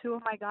bring two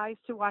of my guys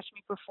to watch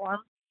me perform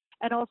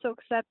and also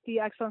accept the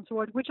Excellence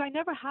Award, which I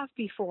never have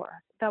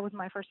before. That was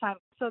my first time.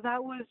 So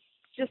that was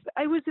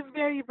it was a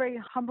very, very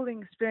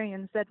humbling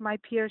experience that my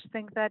peers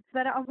think that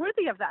I'm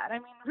worthy of that. I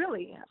mean,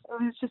 really, it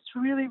was just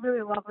really,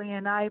 really lovely,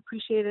 and I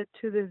appreciate it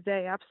to this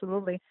day,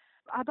 absolutely.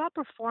 About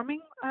performing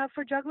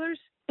for jugglers,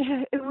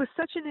 it was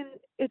such an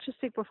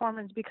interesting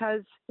performance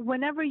because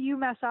whenever you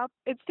mess up,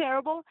 it's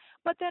terrible.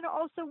 But then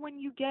also when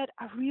you get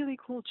a really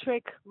cool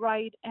trick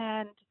right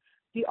and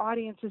the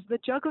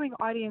juggling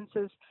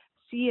audiences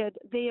see it,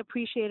 they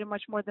appreciate it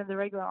much more than the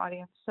regular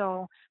audience.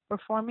 So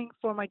performing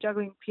for my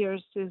juggling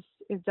peers is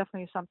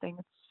definitely something.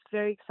 It's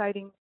very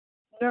exciting,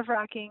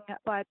 nerve-wracking,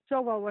 but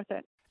so well worth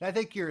it. And I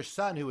think your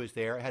son, who is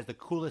there, has the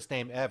coolest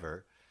name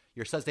ever.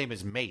 Your son's name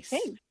is Mace.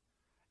 Thanks.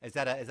 Is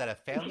that a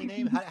family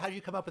name? How did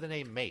you come up with the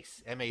name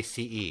Mace,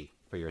 M-A-C-E,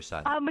 for your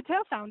son?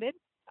 Mateo found it.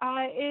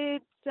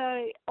 It's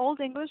Old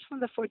English from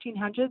the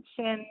 1400s,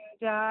 and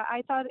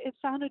I thought it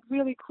sounded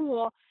really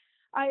cool.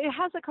 It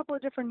has a couple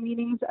of different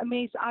meanings. A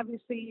mace,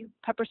 obviously,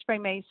 pepper spray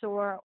mace,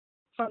 or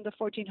from the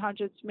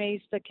 1400s,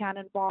 mace, the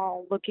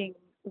cannonball-looking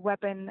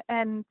weapon.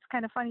 And it's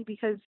kind of funny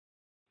because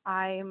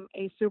I'm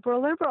a super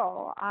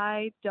liberal.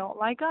 I don't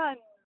like guns,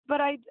 but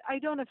I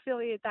don't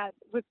affiliate that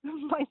with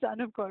my son,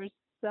 of course.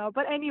 So,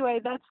 but anyway,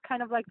 that's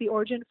kind of like the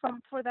origin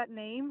for that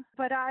name.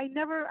 But I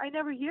never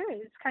hear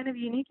it. It's kind of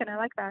unique, and I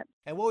like that.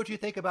 And what would you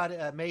think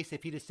about Mace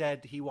if he just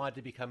said he wanted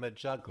to become a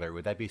juggler?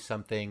 Would that be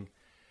something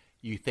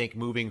you think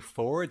moving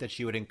forward that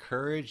you would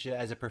encourage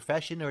as a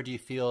profession, or do you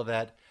feel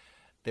that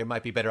there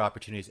might be better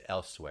opportunities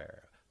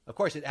elsewhere? Of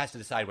course, it has to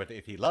decide whether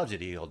if he loves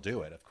it, he'll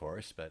do it, of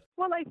course. But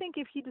well, I think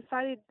if he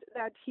decided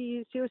that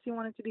he seriously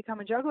wanted to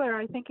become a juggler,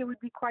 I think it would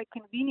be quite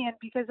convenient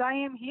because I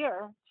am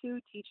here to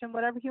teach him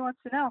whatever he wants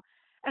to know.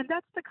 And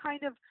that's the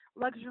kind of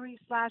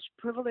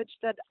luxury/privilege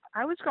that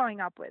I was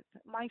growing up with.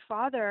 My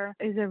father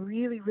is a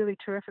really, really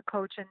terrific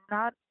coach, and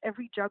not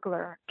every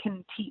juggler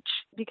can teach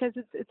because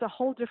it's a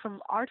whole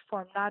different art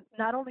form,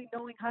 not only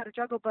knowing how to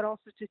juggle, but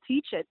also to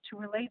teach it, to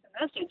relay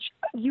the message.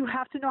 You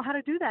have to know how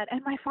to do that.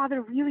 And my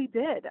father really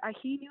did.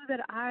 He knew that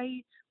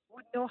I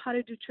would know how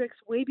to do tricks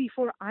way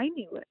before I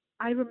knew it.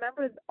 I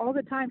remember all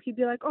the time he'd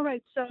be like, all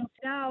right, so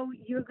now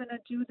you're going to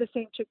do the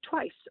same trick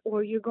twice,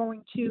 or you're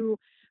going to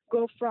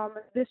go from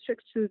this trick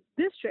to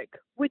this trick,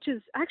 which is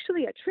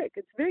actually a trick.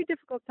 It's very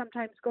difficult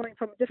sometimes going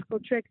from a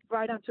difficult trick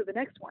right onto the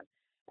next one.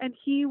 And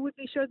he would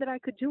be sure that I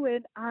could do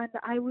it, and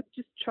I would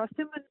just trust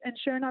him, and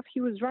sure enough,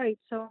 he was right.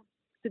 So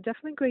he's a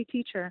definitely great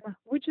teacher,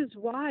 which is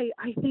why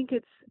I think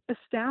it's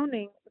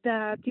astounding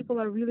that people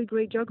are really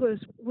great jugglers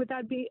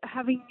without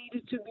having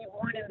needed to be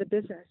born in the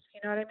business.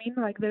 You know what I mean?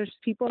 Like there's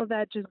people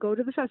that just go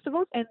to the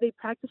festivals and they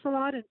practice a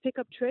lot and pick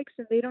up tricks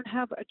and they don't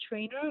have a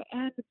trainer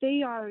and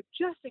they are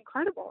just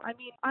incredible. I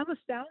mean, I'm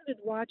astounded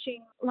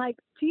watching like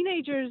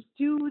teenagers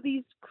do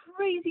these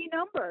crazy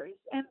numbers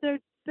and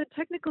the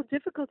technical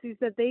difficulties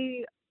that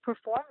they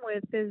perform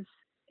with is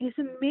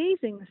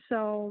amazing.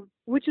 So,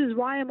 which is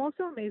why I'm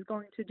also amazed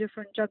going to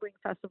different juggling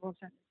festivals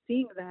and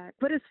seeing that.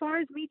 But as far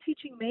as me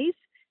teaching Mace,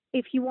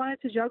 if he wanted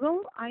to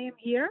juggle, I am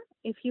here.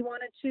 If he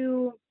wanted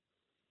to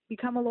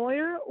become a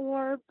lawyer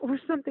or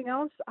something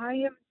else, I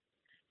am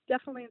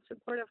definitely in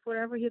support of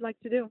whatever he'd like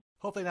to do.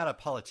 Hopefully not a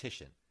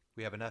politician.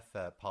 We have enough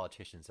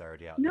politicians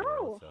already out no, there.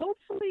 No,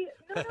 hopefully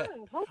a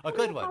a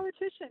good one.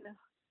 Politician.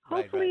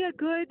 Right, Hopefully a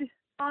good,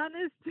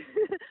 honest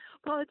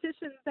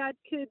politician that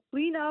could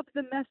clean up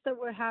the mess that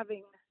we're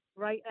having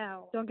right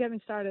now. Don't get me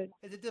started.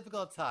 It's a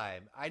difficult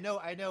time. I know.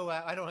 I don't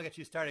want to get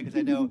you started because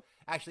I know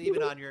actually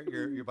even on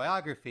your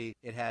biography,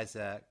 it has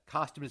a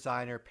costume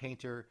designer,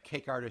 painter,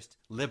 cake artist,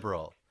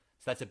 liberal.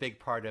 So that's a big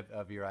part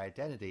of your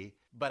identity.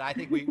 But I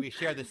think we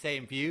share the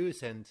same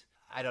views, and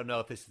I don't know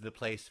if this is the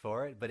place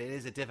for it, but it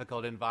is a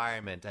difficult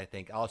environment, I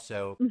think,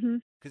 also,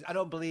 because I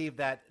don't believe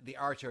that the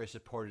arts are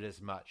supported as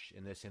much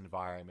in this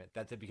environment,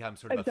 that they become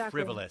sort of a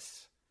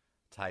frivolous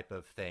type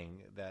of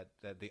thing, that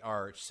the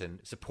arts and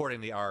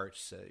supporting the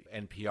arts,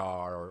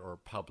 NPR or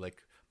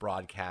public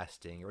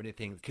broadcasting or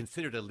anything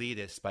considered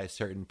elitist by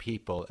certain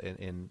people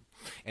in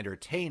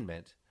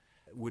entertainment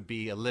would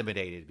be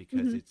eliminated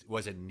because it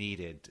wasn't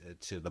needed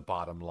to the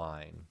bottom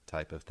line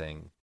type of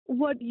thing.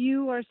 What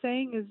you are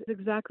saying is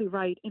exactly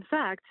right. In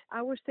fact,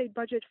 our state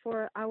budget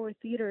for our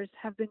theaters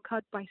have been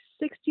cut by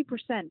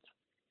 60%.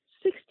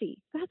 60.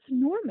 That's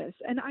enormous.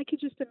 And I could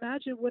just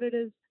imagine what it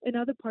is in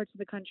other parts of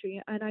the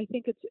country. And I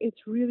think it's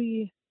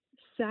really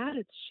sad.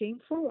 It's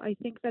shameful. I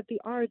think that the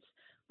arts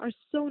are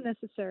so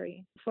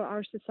necessary for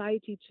our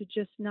society to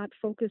just not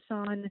focus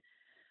on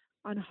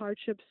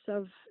hardships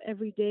of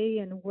every day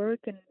and work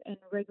and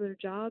regular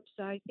jobs.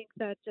 I think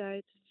that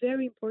it's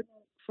very important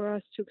for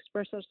us to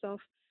express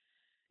ourselves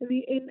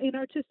in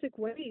artistic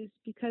ways,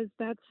 because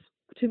that's,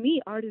 to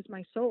me, art is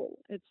my soul.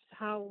 It's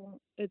how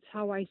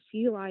I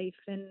see life,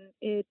 and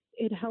it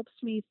helps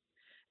me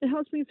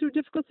through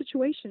difficult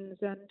situations.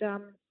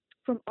 And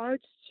from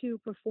art to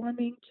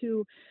performing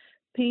to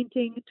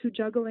painting to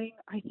juggling,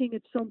 I think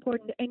it's so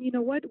important. And you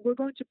know what? We're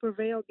going to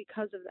prevail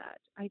because of that.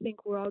 I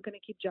think we're all going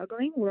to keep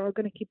juggling. We're all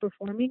going to keep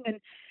performing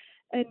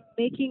and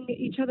making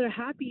each other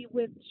happy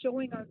with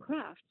showing our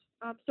craft.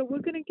 So we're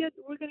gonna get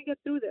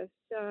through this,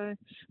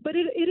 but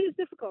it is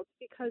difficult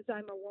because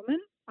I'm a woman,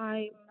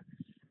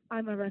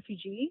 I'm a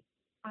refugee,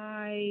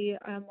 I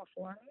am a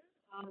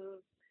foreigner,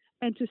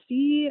 and to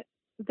see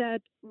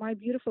that my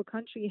beautiful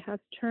country has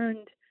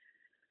turned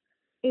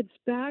its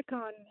back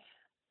on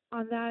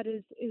that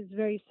is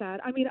very sad.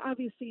 I mean,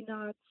 obviously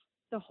not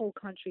the whole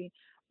country,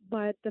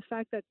 but the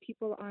fact that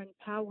people are in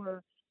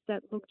power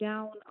that look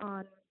down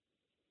on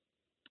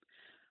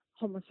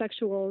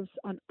homosexuals,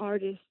 on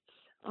artists,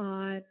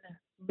 on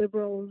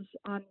liberals,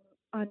 on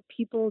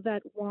people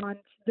that want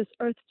this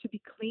earth to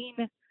be clean,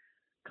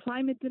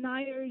 climate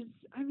deniers.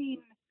 I mean,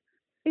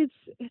 it's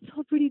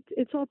all pretty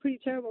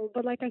terrible.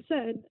 But like I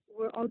said,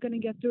 we're all going to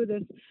get through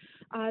this.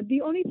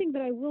 The only thing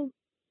that I will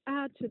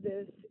add to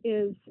this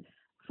is,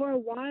 for a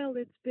while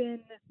it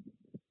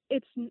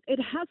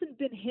hasn't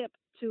been hip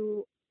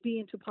to be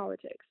into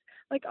politics.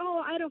 Like,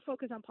 oh, I don't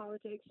focus on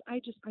politics. I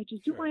just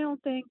do my own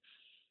thing.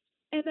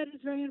 And that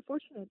is very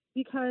unfortunate,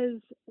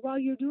 because while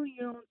you're doing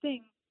your own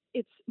thing,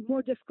 it's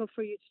more difficult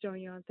for you to do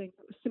your own thing.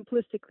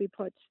 Simplistically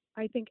put,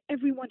 I think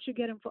everyone should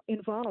get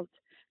involved.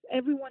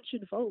 Everyone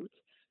should vote.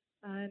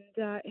 And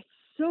it's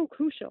so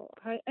crucial.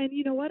 And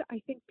you know what?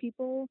 I think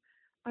people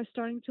are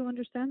starting to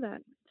understand that.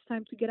 It's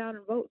time to get out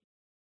and vote.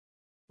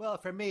 Well,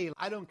 for me,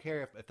 I don't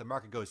care if the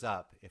market goes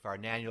up, if our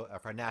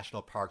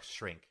national parks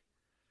shrink.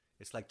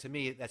 It's like, to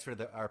me, that's where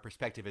our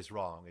perspective is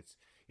wrong.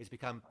 It's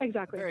become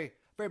very,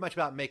 very much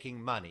about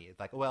making money.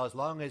 It's like, well, as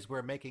long as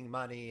we're making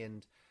money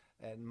and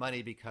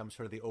money becomes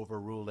sort of the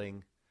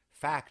overruling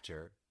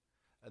factor,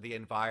 the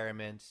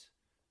environment,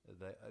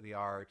 the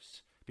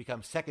arts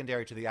become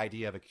secondary to the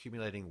idea of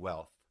accumulating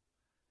wealth.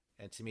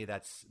 And to me,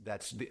 that's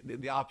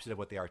the opposite of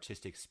what the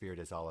artistic spirit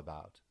is all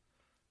about.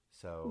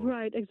 So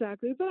right,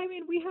 exactly. But I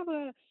mean, we have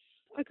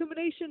a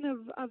combination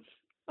of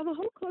a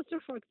whole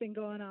clusterfuck thing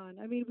going on.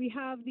 I mean, we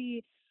have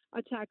the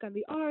attack on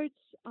the arts,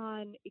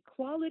 on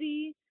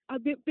equality,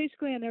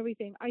 basically on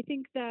everything. I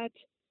think that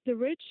the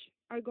rich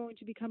are going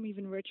to become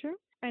even richer,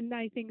 and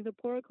I think the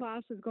poorer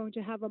class is going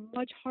to have a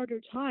much harder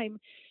time,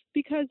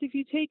 because if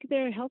you take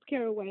their health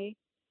care away,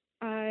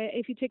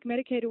 if you take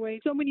Medicaid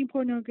away, so many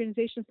important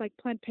organizations like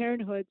Planned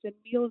Parenthoods and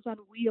Meals on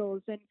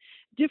Wheels and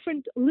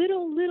different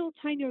little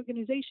tiny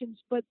organizations,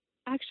 but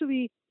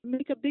actually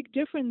make a big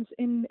difference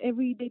in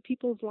everyday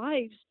people's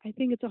lives. I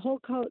think it's a whole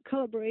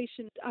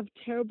collaboration of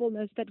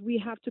terribleness that we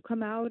have to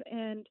come out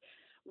and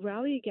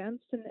rally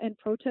against and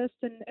protest,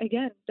 and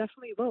again,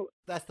 definitely vote.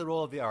 That's the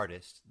role of the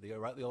artist. The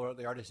role of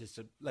the artist is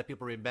to let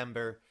people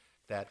remember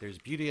that there's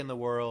beauty in the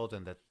world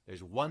and that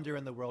there's wonder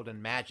in the world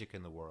and magic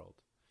in the world.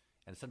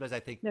 And sometimes I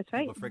think That's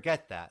people right.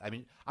 forget that. I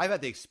mean, I've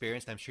had the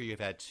experience, and I'm sure you've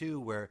had too,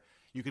 where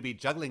you could be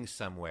juggling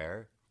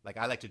somewhere. Like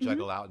I like to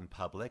juggle out in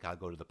public. I'll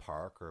go to the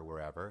park or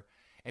wherever.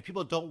 And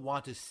people don't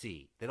want to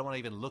see. They don't want to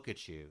even look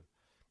at you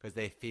because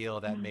they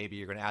feel that maybe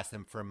you're going to ask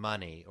them for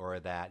money or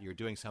that you're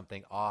doing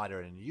something odd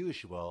or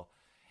unusual.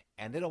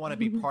 And they don't want to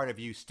be part of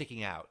you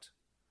sticking out.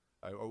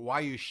 Or why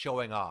are you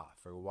showing off?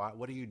 Or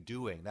what are you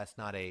doing? That's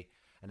not an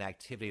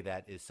activity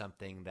that is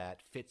something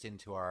that fits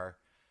into our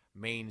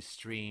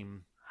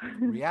mainstream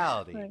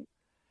reality. Right.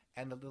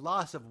 And the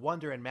loss of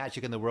wonder and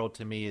magic in the world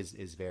to me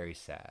is very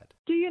sad.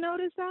 Do you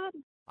notice that?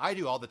 I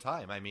do all the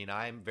time. I mean,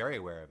 I'm very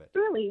aware of it.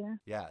 Really?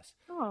 Yes.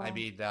 Oh. I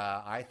mean,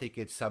 I think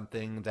it's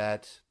something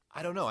that,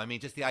 I don't know. I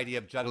mean, just the idea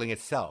of juggling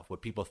itself,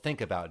 what people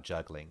think about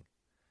juggling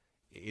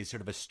is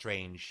sort of a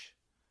strange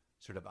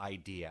sort of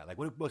idea. Like,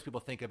 what do most people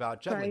think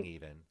about juggling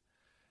even?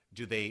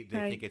 Do they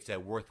think it's a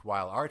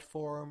worthwhile art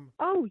form?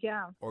 Oh,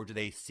 yeah. Or do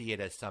they see it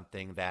as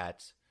something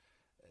that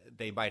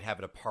they might have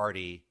at a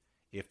party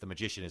if the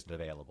magician isn't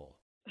available?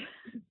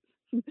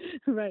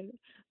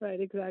 Right,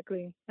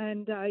 exactly.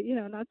 And,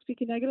 not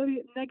speaking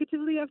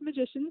negatively of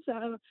magicians,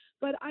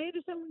 but I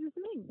understand what you're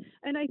saying.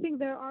 And I think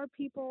there are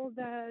people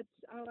that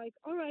are like,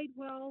 all right,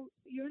 well,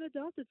 you're an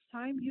adult. It's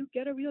time you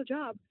get a real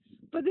job.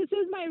 But this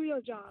is my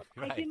real job.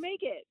 Right. I can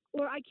make it,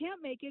 or I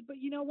can't make it. But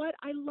you know what?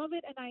 I love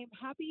it, and I am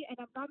happy, and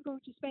I'm not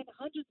going to spend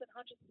hundreds and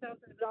hundreds of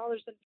thousands of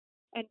dollars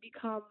and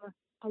become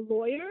a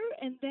lawyer,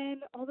 and then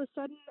all of a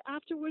sudden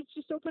afterwards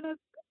just open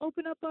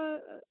up a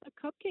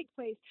cupcake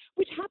place,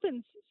 which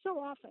happens so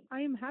often. I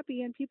am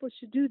happy, and people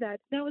should do that.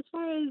 Now, as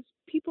far as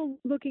people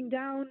looking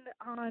down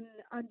on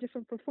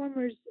different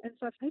performers and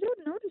stuff, I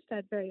don't notice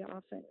that very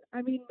often.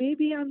 I mean,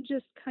 maybe I'm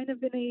just kind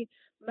of in a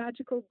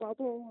magical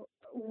bubble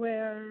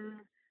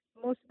where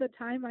most of the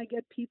time I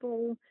get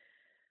people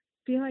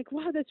being like,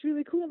 wow, that's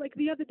really cool. Like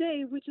the other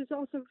day, which is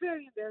also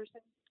very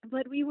embarrassing,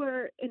 but we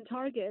were in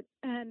Target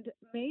and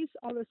Mace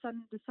all of a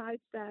sudden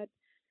decides that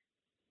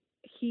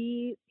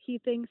he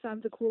thinks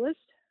I'm the coolest,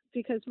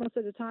 because most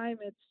of the time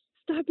it's,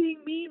 stop being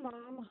mean,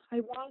 Mom.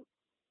 I want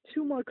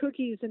 2 more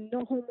cookies and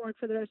no homework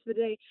for the rest of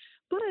the day.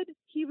 But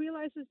he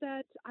realizes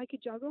that I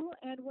could juggle,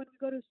 and when we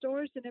go to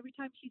stores and every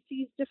time he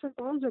sees different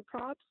balls or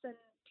props and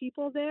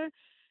people there,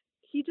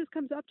 he just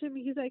comes up to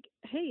me. He's like,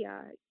 hey,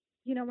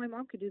 my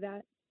mom could do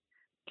that.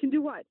 Can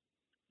do what?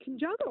 Can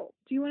juggle.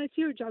 Do you want to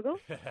see her juggle?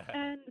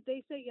 And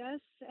they say yes,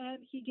 and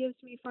he gives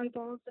me 5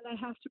 balls, and I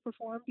have to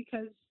perform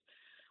because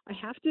I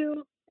have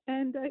to.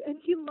 And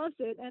he loves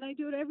it, and I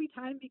do it every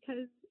time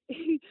because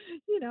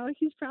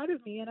he's proud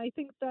of me, and I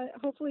think that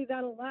hopefully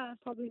that'll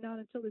last. Probably not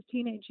until his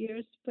teenage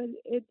years, but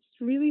it's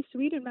really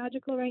sweet and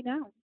magical right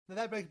now. Now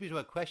that brings me to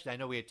a question. I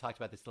know we had talked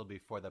about this a little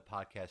before the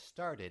podcast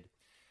started.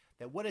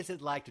 That what is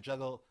it like to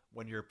juggle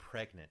when you're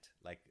pregnant?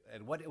 Like,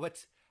 and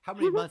how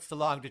many months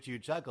along did you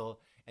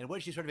juggle, and what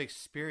did you sort of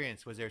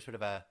experience? Was there sort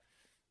of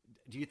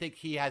do you think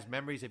he has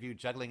memories of you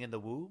juggling in the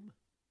womb?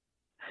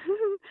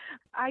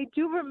 I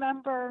do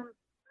remember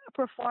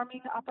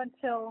performing up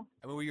until.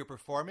 I mean, were you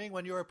performing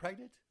when you were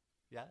pregnant?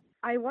 Yeah.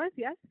 I was,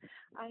 yes.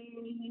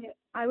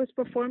 I was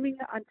performing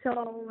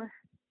until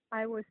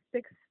I was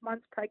 6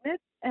 months pregnant,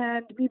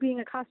 and me being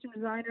a costume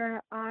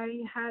designer,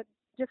 I had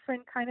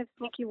different kind of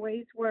sneaky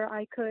ways where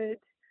I could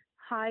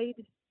hide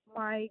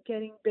my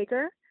getting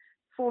bigger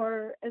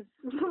for as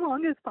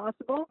long as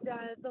possible.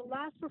 The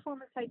last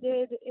performance I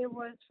did, it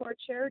was for a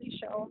charity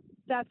show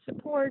that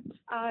supports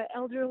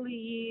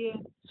elderly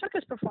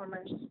circus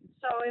performers.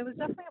 So it was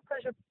definitely a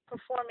pleasure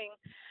performing.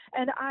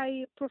 And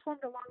I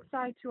performed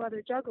alongside 2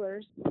 other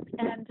jugglers,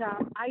 and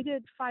I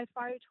did 5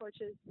 fire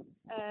torches,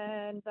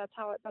 and that's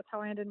how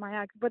I ended my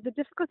act. But the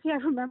difficulty I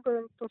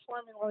remember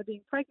performing while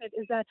being pregnant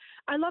is that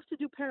I love to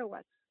do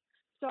pirouettes.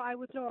 So I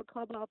would throw a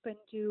club up and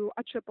do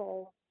a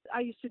triple. I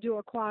used to do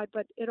a quad,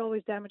 but it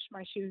always damaged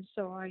my shoes,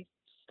 so I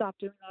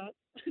stopped doing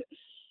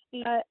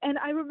that. And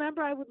I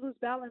remember I would lose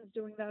balance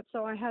doing that,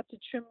 so I had to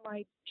trim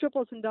my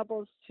triples and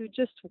doubles to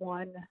just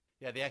 1.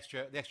 Yeah, the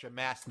extra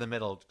mass in the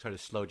middle sort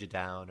of slowed you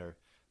down or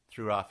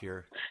threw off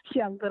your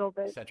a little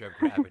bit center of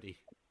gravity.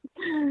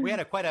 We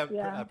had quite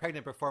a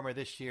pregnant performer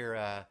this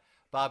year.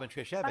 Bob and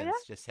Trish Evans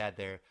just had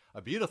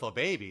a beautiful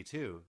baby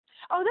too.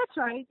 Oh, that's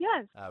right.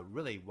 Yes. A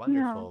really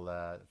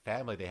wonderful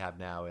family they have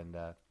now, and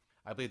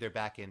I believe they're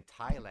back in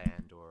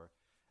Thailand, or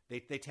they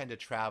tend to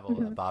travel.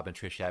 Bob and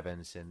Trish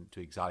Evans, and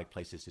to exotic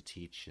places to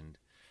teach, and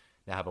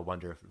now have a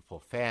wonderful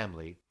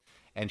family.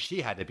 And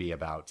she had to be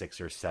about 6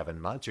 or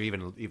 7 months, or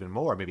even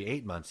more, maybe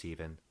 8 months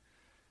even,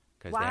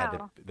 because they had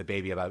the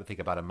baby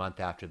about a month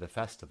after the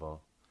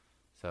festival.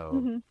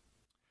 So.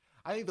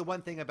 I think the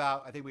one thing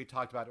I think we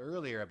talked about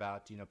earlier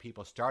about,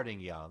 people starting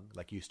young,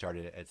 like you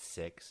started at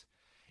 6,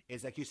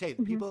 is like you say,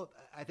 people,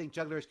 I think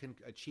jugglers can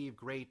achieve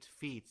great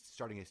feats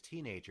starting as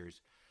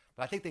teenagers,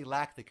 but I think they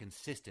lack the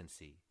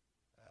consistency.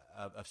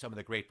 of some of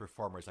the great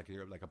performers, like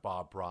a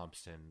Bob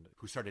Bromson,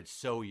 who started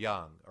so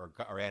young,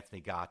 or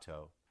Anthony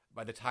Gatto.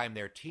 By the time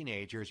they're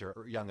teenagers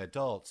or young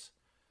adults,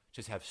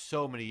 just have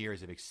so many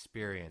years of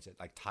experience,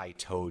 like Tai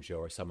Tojo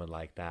or someone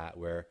like that,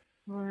 where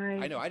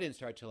Right. I know I didn't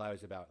start till I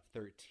was about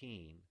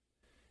 13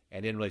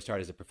 and didn't really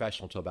start as a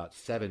professional until about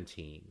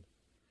 17.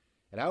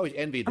 And I always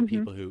envied the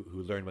people who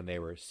learned when they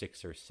were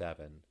 6 or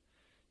 7,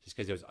 just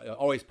because it was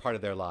always part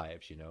of their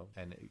lives,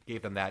 and it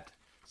gave them that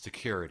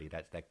security,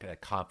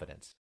 that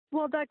confidence.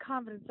 Well, that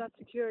confidence, that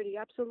security,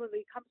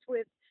 absolutely comes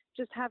with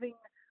just having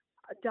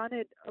done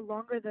it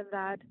longer than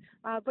that.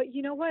 But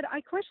you know what?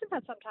 I question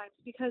that sometimes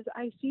because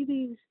I see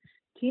these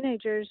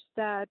teenagers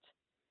that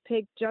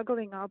pick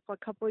juggling up a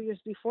couple of years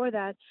before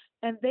that,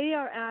 and they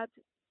are at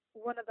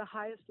one of the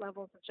highest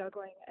levels of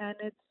juggling, and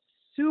it's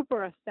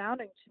super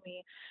astounding to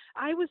me.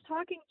 I was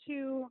talking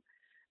to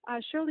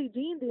Shirley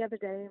Dean the other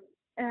day,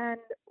 and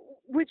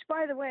which,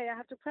 by the way, I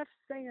have to preface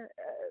saying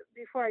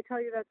before I tell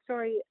you that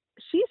story,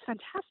 she's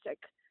fantastic.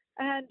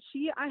 And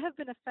I have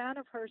been a fan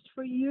of hers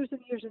for years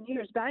and years and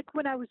years. Back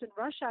when I was in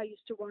Russia, I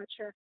used to watch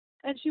her,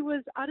 and she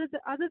was other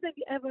than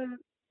Eva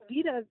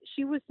Vida,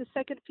 she was the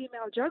second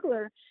female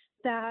juggler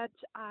that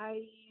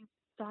I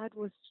thought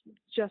was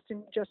just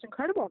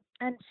incredible.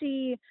 And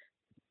she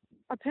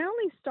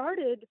apparently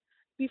started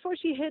before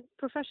she hit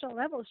professional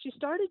levels. She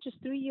started just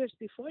 3 years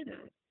before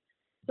that.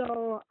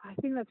 So I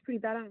think that's pretty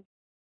badass.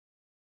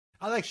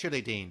 I like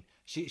Shirley Dean.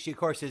 She of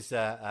course, is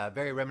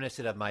very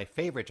reminiscent of my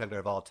favorite juggler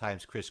of all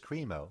times, Chris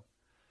Cremo.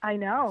 I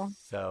know.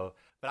 So,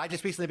 but I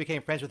just recently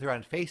became friends with her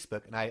on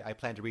Facebook, and I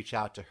plan to reach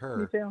out to her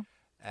Me too.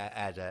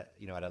 at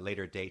a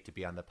later date to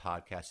be on the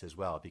podcast as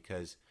well,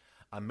 because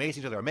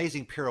amazing juggler,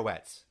 amazing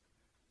pirouettes,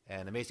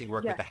 and amazing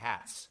work with the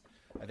hats.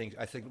 I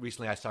think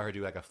recently I saw her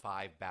do like a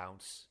 5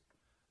 bounce,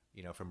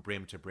 from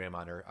brim to brim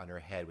on her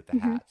head with the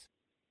hats.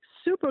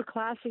 Super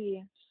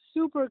classy,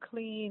 super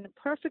clean,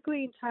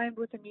 perfectly in time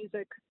with the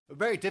music.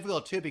 Very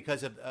difficult too,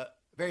 because of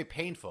very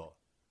painful.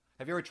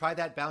 Have you ever tried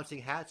that, bouncing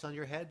hats on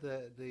your head?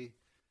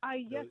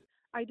 Yes,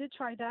 I did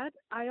try that.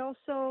 I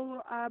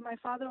also, my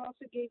father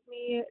also gave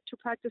me to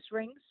practice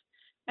rings.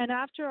 And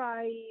after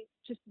I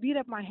just beat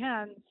up my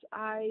hands,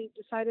 I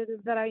decided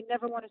that I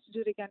never wanted to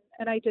do it again.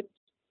 And I didn't.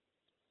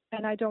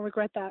 And I don't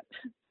regret that.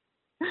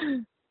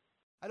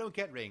 I don't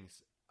get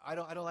rings. I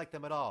don't like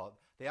them at all.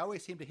 They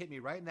always seem to hit me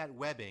right in that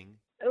webbing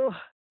Ugh.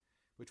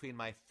 between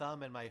my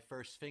thumb and my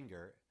first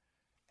finger.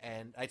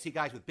 And I'd see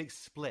guys with big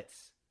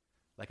splits,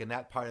 like in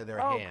that part of their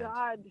hand. Oh,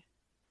 God.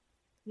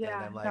 Yeah,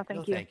 and I'm like, no,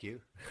 no, thank you.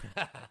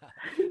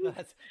 No,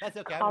 that's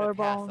okay. I'm going to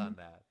pass on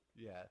that.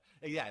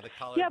 Yeah, the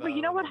collarbone. Yeah, but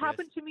you know what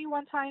happened to me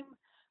one time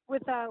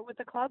with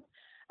the club?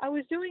 I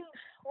was doing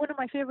one of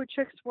my favorite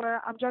tricks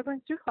where I'm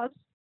juggling 2 clubs,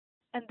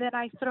 and then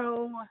I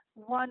throw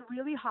one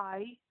really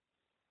high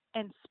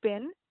and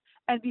spin,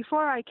 and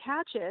before I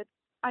catch it,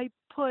 I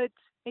put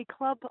a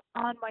club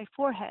on my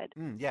forehead.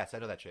 Yes, I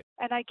know that trick.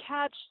 And I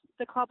catch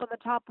the club on the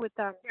top with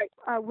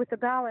the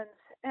balance,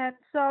 and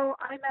so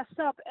I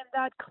messed up, and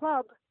that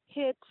club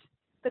hit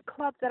the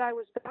club that I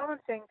was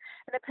balancing.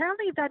 And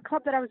apparently that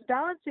club that I was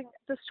balancing,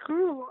 the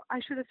screw, I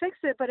should have fixed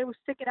it, but it was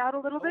sticking out a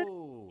little bit.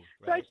 Oh,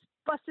 right. So I just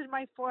busted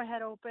my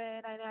forehead open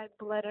and I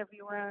bled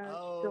everywhere. It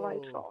was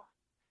delightful.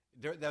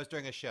 That was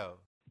during a show?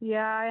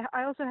 Yeah,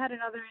 I also had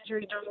another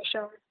injury during the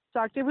show.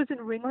 Sucked. It was in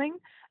ringling.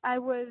 I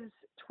was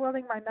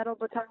twirling my metal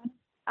baton.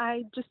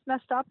 I just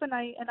messed up and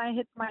I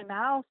hit my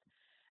mouth.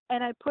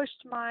 And I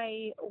pushed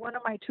one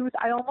of my tooth.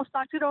 I almost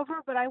knocked it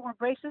over, but I wore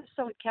braces,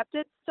 so it kept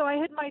it. So I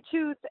hit my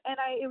tooth, and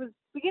it was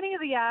beginning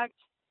of the act,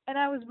 and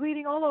I was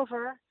bleeding all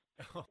over.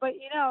 But,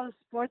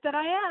 sport that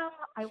I am,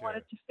 I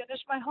wanted to finish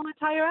my whole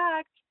entire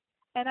act,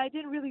 and I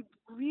didn't really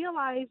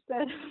realize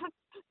that it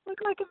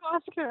looked like a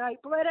massacre. I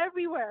bled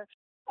everywhere.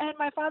 And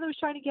my father was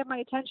trying to get my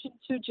attention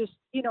to just,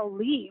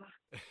 leave.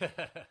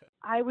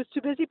 I was too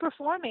busy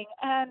performing.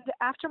 And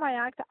after my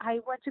act, I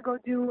went to go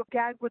do a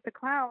gag with the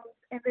clowns,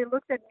 and they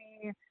looked at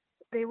me.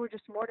 They were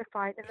just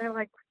mortified, and they're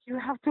like, "You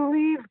have to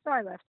leave." So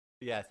I left.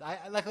 Yes,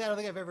 luckily I don't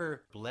think I've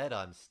ever bled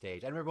on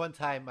stage. I remember one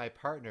time my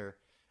partner,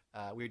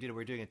 we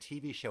were doing a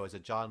TV show as a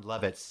John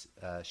Lovitz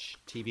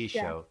TV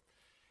show,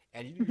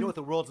 and you know what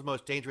the world's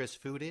most dangerous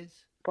food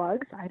is?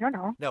 Bugs? I don't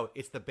know. No,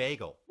 it's the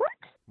bagel. What?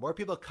 More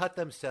people cut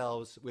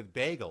themselves with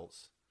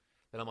bagels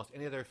than almost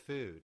any other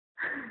food.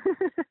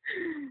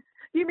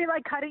 You mean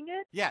like cutting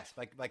it? Yes,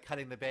 like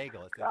cutting the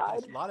bagel.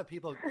 A lot of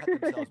people cut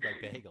themselves by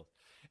bagels.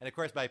 And of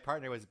course, my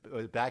partner was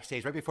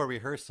backstage right before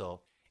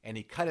rehearsal, and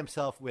he cut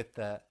himself with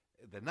the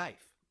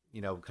knife,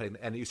 cutting,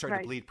 and he started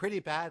to bleed pretty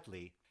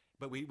badly.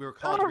 But we were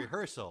called to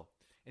rehearsal,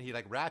 and he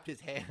wrapped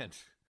his hand.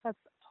 That's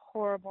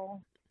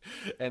horrible.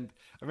 And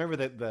I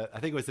remember I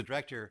think it was the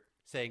director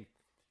saying,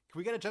 "Can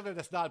we get a juggler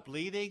that's not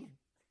bleeding?"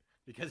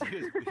 Because he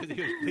was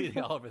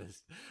bleeding all over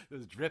this. It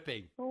was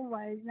dripping. Oh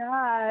my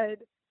God,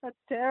 that's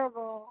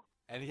terrible.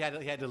 And he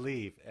had to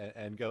leave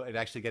and go and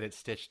actually get it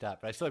stitched up.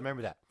 But I still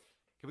remember that.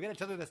 Can we get a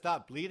juggler that's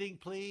not bleeding,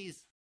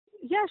 please?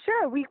 Yeah,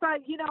 sure. We've got,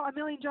 a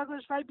million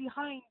jugglers right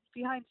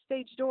behind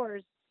stage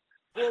doors.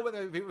 Well,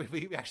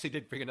 we actually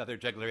did bring another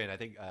juggler in. I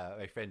think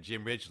my friend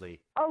Jim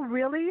Ridgely. Oh,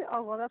 really?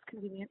 Oh, well, that's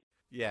convenient.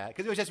 Yeah,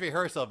 because it was just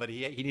rehearsal, but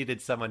he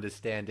needed someone to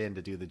stand in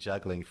to do the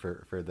juggling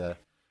for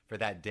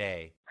that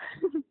day.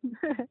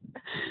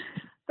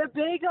 The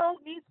bagel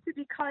needs to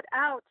be cut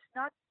out,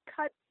 not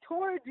cut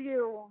towards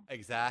you.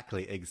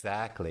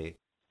 Exactly.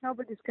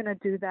 Nobody's going to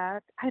do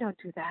that. I don't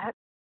do that.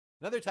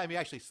 Another time he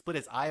actually split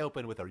his eye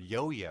open with a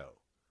yo-yo,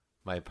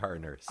 my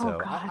partner. So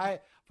God.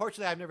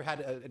 Fortunately, I've never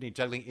had any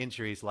juggling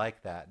injuries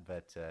like that,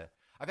 but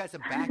I've had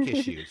some back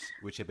issues,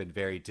 which have been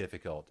very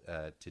difficult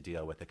to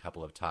deal with a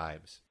couple of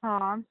times. Oh,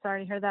 I'm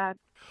sorry to hear that.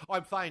 Oh,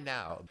 I'm fine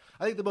now.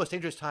 I think the most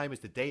dangerous time is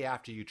the day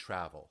after you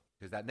travel,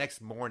 because that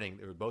next morning,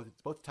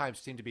 both times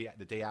seemed to be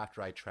the day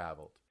after I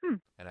traveled.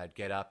 And I'd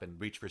get up and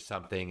reach for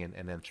something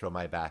and then throw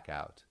my back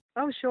out.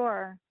 Oh,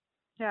 sure.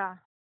 Yeah.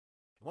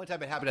 One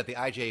time it happened at the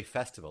IJA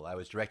Festival. I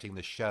was directing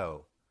the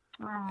show.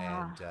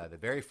 And the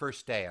very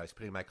first day, I was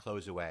putting my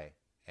clothes away,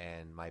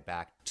 and my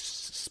back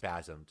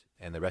spasmed.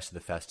 And the rest of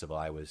the festival,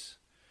 I was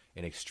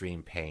in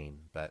extreme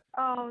pain. But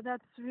oh,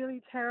 that's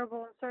really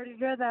terrible. I'm sorry to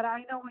hear that. I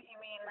know what you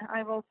mean.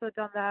 I've also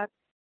done that,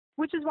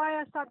 which is why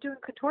I stopped doing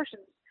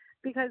contortions,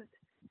 because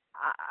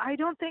I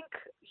don't think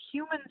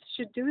humans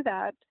should do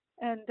that.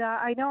 And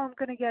I know I'm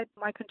going to get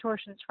my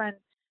contortions friend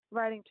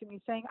writing to me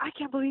saying, I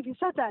can't believe you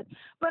said that.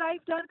 But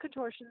I've done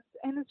contortions,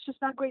 and it's just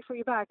not great for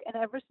your back. And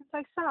ever since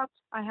I stopped,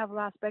 I have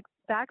less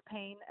back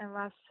pain and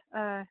less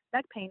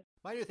neck pain.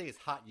 my new thing is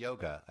hot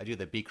yoga. I do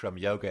the Bikram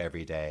yoga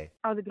every day.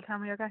 Oh, the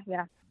Bikram yoga?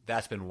 Yeah.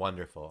 That's been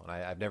wonderful. And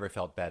I've never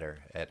felt better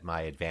at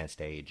my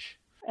advanced age.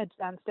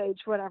 Advanced age,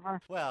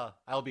 whatever. Well,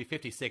 I'll be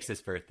 56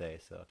 this birthday,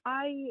 so.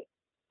 I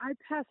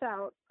pass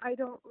out. I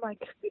don't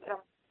like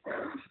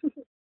Bikram.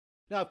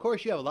 Now, of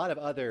course, you have a lot of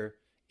other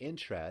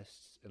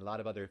interests and a lot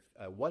of other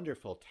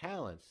wonderful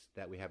talents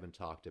that we haven't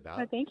talked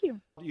about. Thank you.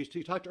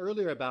 You talked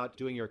earlier about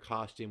doing your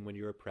costume when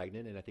you were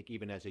pregnant, and I think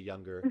even as a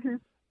younger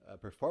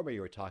performer,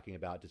 you were talking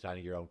about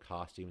designing your own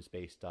costumes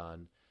based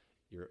on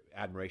your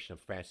admiration of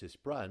Frances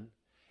Brunn.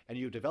 And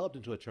you've developed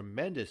into a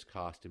tremendous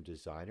costume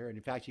designer, and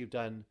in fact, you've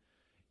done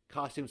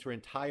costumes for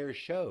entire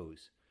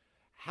shows.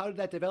 How did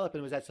that develop,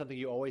 and was that something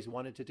you always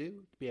wanted to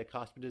do, to be a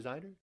costume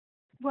designer?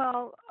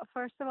 Well,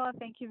 first of all,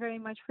 thank you very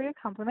much for your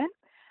compliment.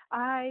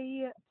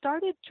 I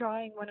started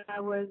drawing when I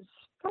was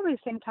probably the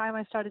same time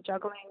I started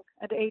juggling.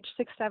 At age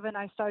 6, 7,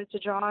 I started to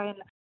draw, and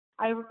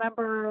I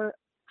remember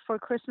for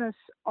Christmas,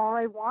 all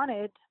I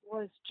wanted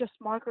was just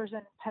markers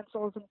and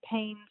pencils and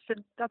paints,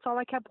 and that's all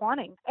I kept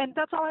wanting. And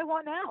that's all I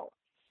want now.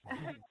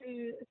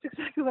 It's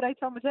exactly what I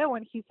tell Mateo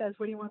when he says,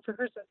 what do you want for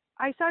Christmas?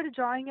 I started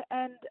drawing,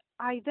 and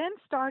I then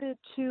started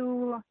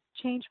to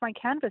change my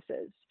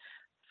canvases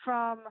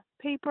from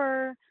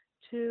paper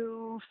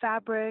to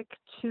fabric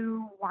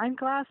to wine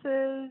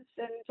glasses.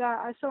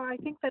 And so I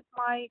think that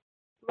my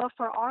love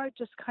for art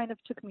just kind of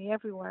took me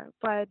everywhere.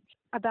 But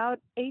about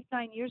 8,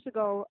 9 years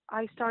ago,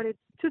 I started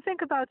to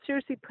think about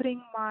seriously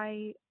putting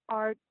my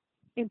art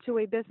into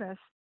a business.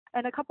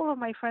 And a couple of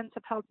my friends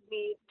have helped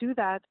me do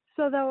that.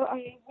 So though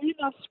I really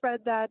enough spread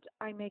that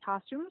I make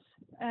costumes,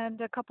 and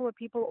a couple of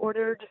people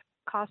ordered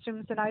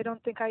costumes, and I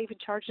don't think I even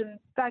charged them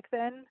back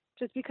then,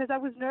 just because I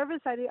was nervous.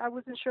 I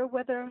wasn't sure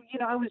whether,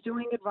 I was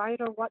doing it right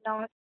or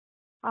whatnot.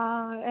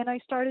 And I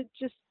started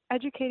just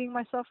educating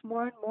myself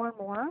more and more and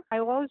more. I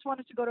always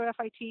wanted to go to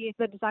FIT,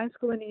 the design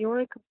school in New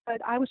York, but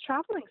I was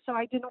traveling, so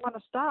I didn't want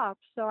to stop.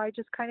 So I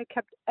just kind of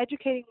kept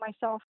educating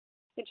myself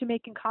into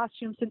making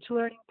costumes, into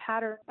learning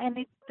patterns. And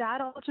that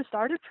all just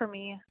started for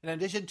me. In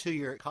addition to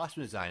your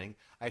costume designing,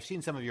 I've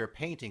seen some of your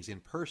paintings in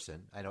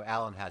person. I know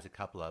Alan has a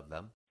couple of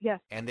them.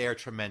 Yes. And they are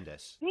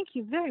tremendous. Thank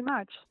you very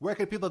much. Where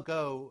can people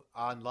go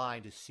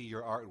online to see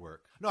your artwork?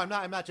 No,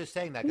 I'm not just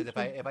saying that, because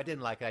if I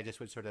didn't like it,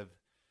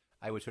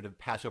 I would sort of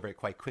pass over it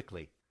quite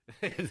quickly.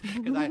 Because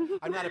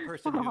I'm not a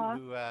person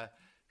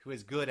who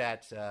is good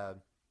at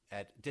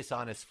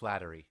dishonest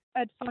flattery.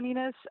 At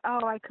funniness,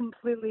 I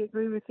completely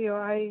agree with you.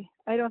 I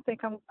don't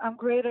think I'm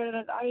great at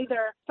it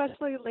either,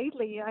 especially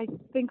lately. I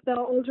think the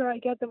older I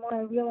get, the more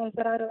I realize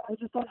that I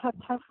just don't have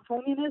time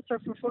for phoniness or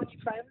for phony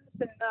friends.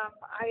 And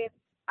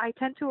I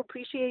tend to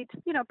appreciate,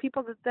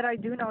 people that I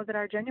do know that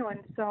are genuine.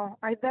 So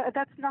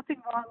that's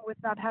nothing wrong with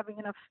not having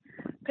enough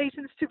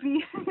patience to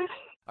be.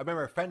 I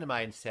remember a friend of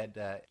mine said,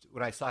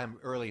 when I saw him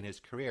early in his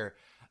career,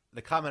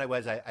 the comment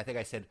I think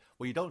I said,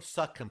 well, you don't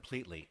suck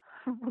completely.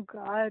 Oh,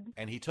 God.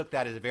 And he took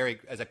that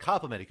as a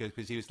compliment,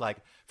 because he was like,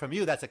 from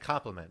you, that's a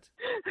compliment.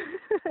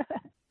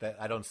 That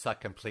I don't suck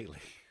completely.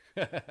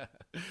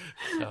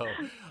 So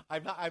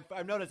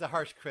I'm known as a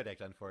harsh critic,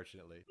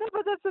 unfortunately. No,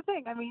 but that's the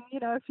thing. I mean,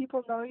 if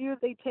people know you,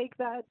 they take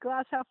that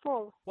glass half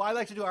full. Well, I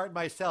like to do art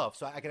myself,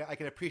 so I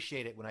can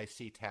appreciate it when I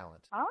see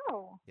talent.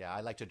 Oh. Yeah,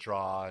 I like to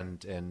draw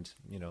and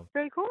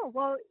Very cool.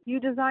 Well, you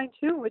design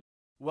too.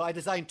 Well, I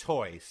design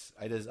toys.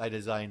 I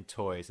design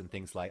toys and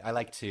things but I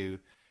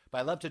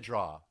love to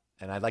draw,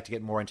 and I'd like to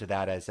get more into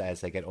that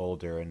as I get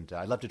older. And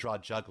I love to draw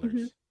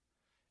jugglers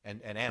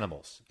and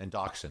animals and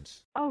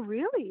dachshunds. Oh,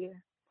 really?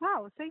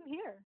 Wow, same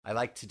here. I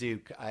like to do,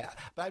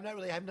 but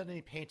I haven't done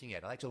any painting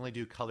yet. I like to only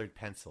do colored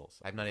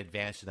pencils. I'm not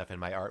advanced enough in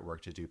my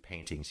artwork to do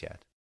paintings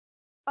yet.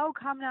 Oh,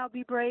 come now,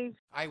 be brave.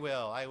 I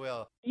will.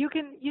 You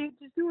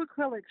just do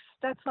acrylics.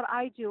 That's what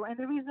I do. And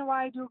the reason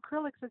why I do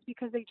acrylics is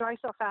because they dry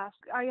so fast.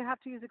 I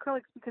have to use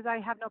acrylics because I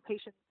have no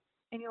patience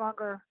any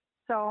longer.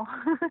 So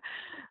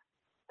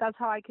that's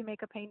how I can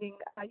make a painting,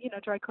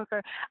 dry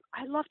cooker.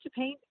 I love to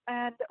paint,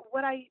 and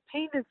what I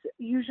paint is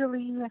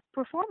usually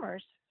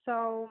performers.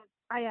 So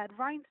I add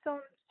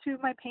rhinestones to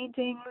my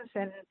paintings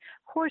and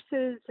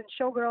horses and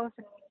showgirls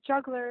and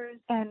jugglers.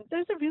 And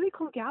there's a really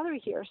cool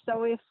gallery here.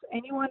 So if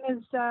anyone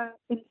is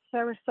in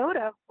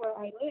Sarasota, where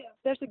I live,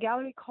 there's a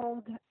gallery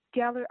called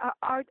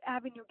Art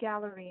Avenue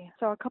Gallery.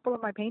 So a couple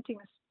of my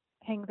paintings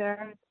hang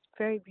there. It's a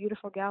very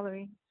beautiful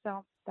gallery.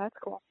 So that's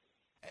cool.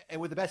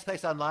 And would the best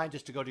place online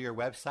just to go to your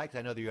website? Because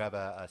I know that you have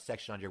a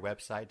section on your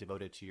website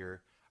devoted to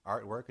your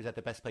artwork. Is that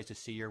the best place to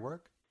see your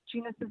work?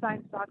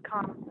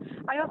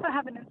 GenusDesigns.com. I also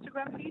have an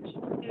Instagram page.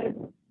 It's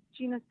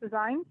Genus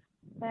Designs,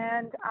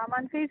 and I'm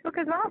on Facebook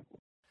as well.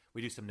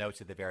 We do some notes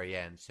at the very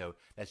end. So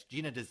that's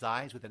Gina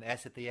Designs with an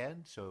S at the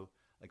end, so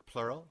like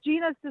plural.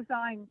 Genus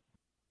Designs.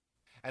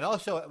 And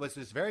also, what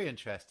was very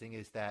interesting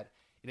is that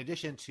in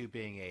addition to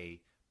being a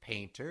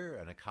painter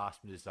and a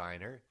costume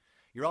designer,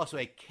 you're also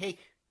a cake.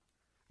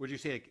 Would you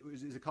say,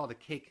 is it called a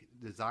cake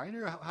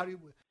designer? How do you?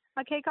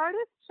 A cake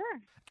artist? Sure.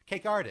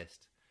 Cake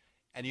artist.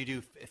 And you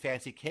do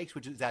fancy cakes?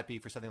 Would that be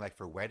for something like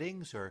for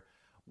weddings? Or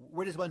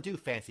where does one do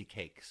fancy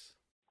cakes?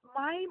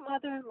 My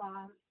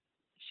mother-in-law,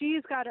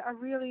 she's got a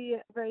really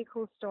very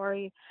cool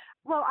story.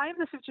 Well, I'm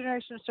the fifth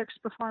generation of circus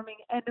performing,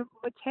 and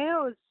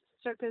Mateo's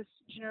circus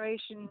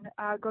generation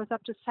goes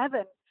up to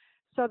 7.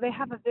 So they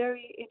have a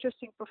very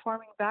interesting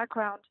performing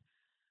background.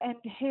 And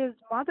his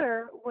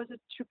mother was a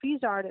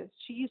trapeze artist.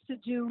 She used to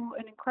do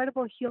an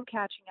incredible heel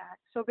catching act.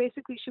 So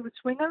basically, she would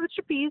swing on the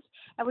trapeze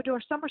and would do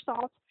her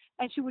somersaults,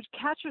 and she would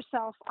catch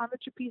herself on the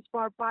trapeze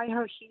bar by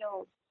her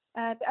heels.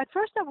 And at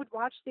first, I would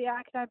watch the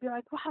act, and I'd be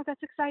like, wow,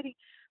 that's exciting.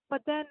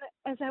 But then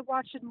as I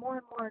watched it more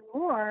and more and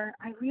more,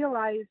 I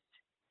realized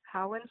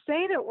how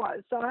insane it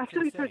was. So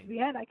actually, towards the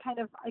end, I kind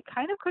of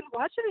couldn't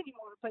watch it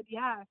anymore. But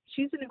yeah,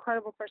 she's an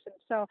incredible person.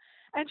 So,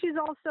 and she's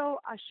also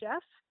a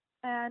chef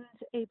and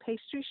a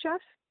pastry chef.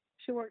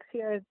 She works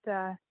here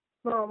at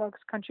Laurel Oaks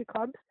Country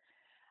Club.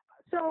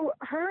 So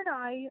her and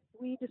I,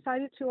 we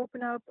decided to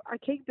open up a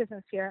cake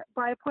business here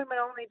by appointment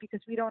only because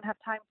we don't have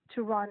time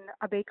to run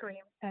a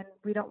bakery and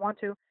we don't want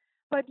to.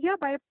 But yeah,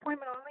 by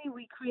appointment only,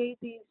 we create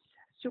these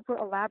super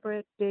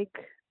elaborate, big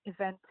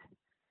event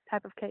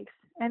type of cakes.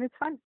 And it's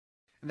fun.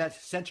 And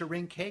that's Center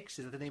Ring Cakes?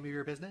 Is that the name of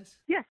your business?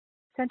 Yes,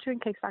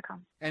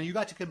 centerringcakes.com. And you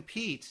got to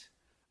compete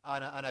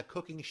on a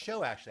cooking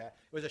show, actually.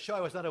 It was a show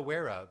I was not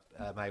aware of.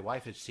 My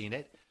wife had seen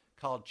it,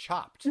 called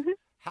Chopped. Mm-hmm.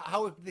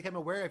 How did they become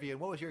aware of you, and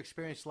what was your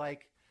experience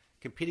like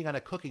competing on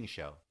a cooking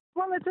show?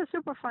 Well, it's a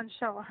super fun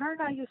show. Her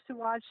and I used to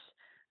watch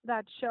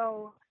that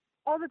show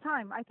all the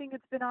time. I think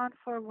it's been on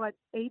for,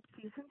 8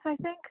 seasons, I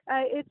think.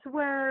 It's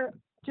where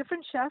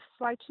different chefs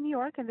fly to New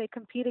York, and they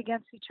compete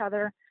against each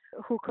other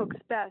who cooks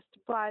best.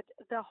 But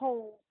the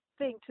whole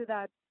thing to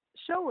that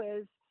show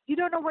is you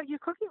don't know what you're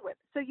cooking with.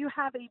 So you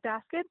have a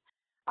basket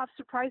of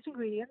surprise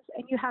ingredients,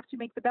 and you have to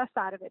make the best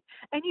out of it.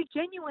 And you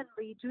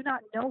genuinely do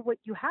not know what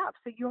you have.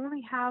 So you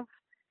only have,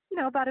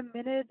 about a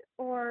minute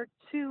or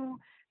two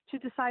to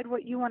decide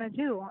what you want to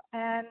do.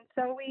 And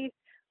so we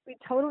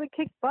totally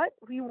kicked butt.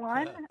 We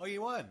won. Oh,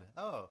 you won.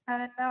 Oh.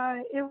 And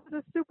it was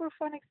a super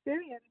fun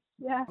experience.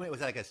 Yeah. Wait, was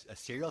that like a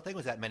serial thing?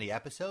 Was that many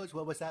episodes?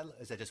 What was that?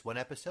 Is that just one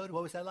episode?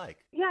 What was that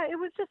like? Yeah, it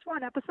was just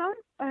one episode.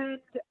 And,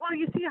 well,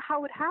 you see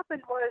how it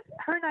happened was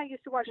her and I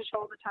used to watch the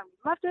show all the time.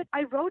 We loved it.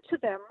 I wrote to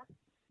them,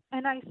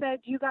 and I said,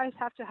 you guys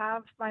have to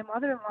have my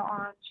mother-in-law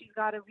on. She's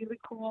got a really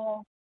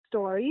cool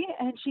story,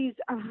 and she's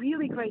a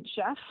really great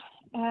chef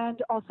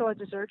and also a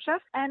dessert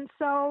chef. And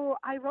so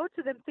I wrote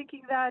to them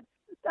thinking that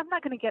I'm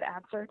not going to get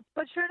answered.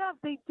 But sure enough,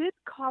 they did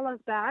call us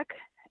back.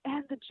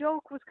 And the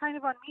joke was kind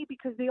of on me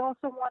because they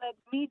also wanted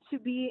me to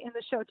be in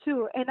the show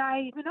too. And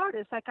I'm an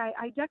artist. Like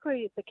I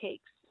decorated the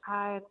cakes.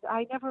 And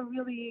I never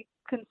really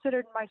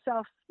considered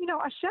myself,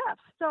 a chef.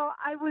 So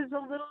I was a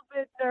little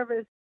bit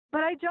nervous.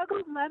 But I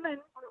juggled lemon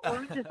or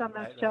oranges on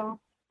that show.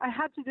 I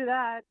had to do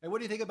that. And what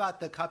do you think about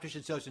the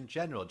competition shows in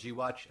general? Do you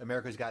watch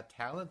America's Got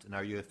Talent? And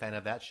are you a fan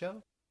of that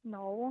show?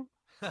 No.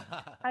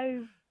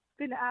 I've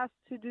been asked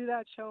to do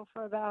that show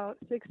for about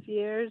 6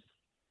 years.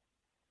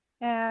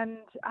 And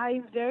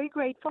I'm very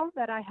grateful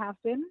that I have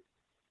been,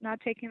 not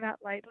taking that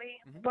lightly.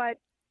 Mm-hmm. But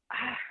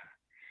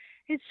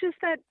it's just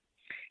that,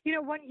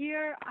 1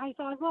 year I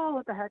thought, well,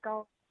 what the heck,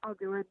 I'll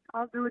do it.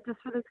 I'll do it just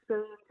for the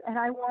experience. And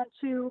I want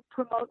to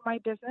promote my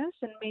business,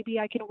 and maybe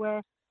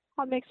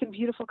I'll make some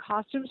beautiful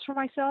costumes for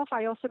myself.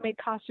 I also made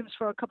costumes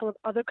for a couple of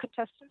other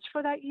contestants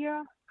for that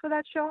year, for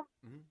that show.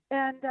 Mm-hmm.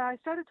 And I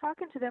started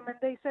talking to them, and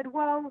they said,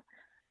 well,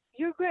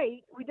 you're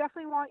great. We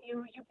definitely want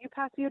you. You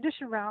passed the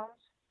audition rounds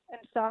and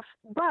stuff,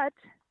 but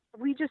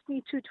we just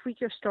need to tweak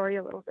your story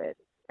a little bit.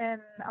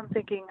 And I'm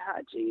thinking,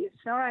 geez,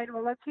 all right,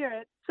 well, let's hear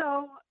it.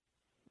 So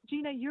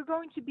Gina, you're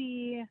going to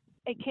be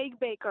a cake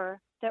baker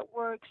that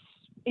works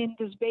in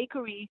this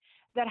bakery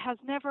that has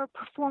never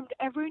performed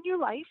ever in your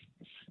life.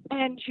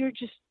 And you're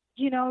just,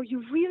 you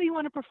really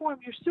want to perform.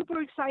 You're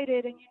super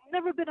excited and you've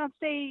never been on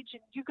stage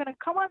and you're going to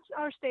come on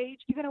our stage.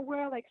 You're going to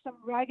wear like some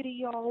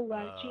raggedy old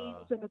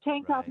jeans and a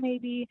tank top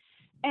maybe.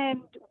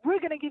 And we're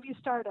going to give you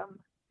stardom.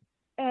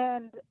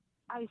 And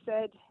I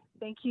said,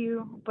 thank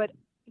you, but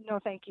no,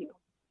 thank you.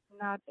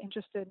 Not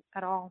interested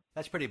at all.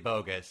 That's pretty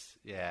bogus.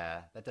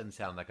 Yeah, that doesn't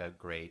sound like a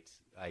great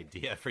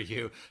idea for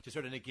you to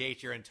sort of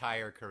negate your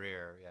entire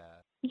career. Yeah.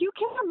 You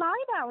can't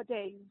lie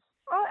nowadays.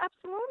 Oh,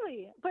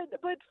 absolutely.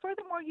 But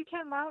furthermore, you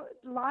can't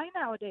lie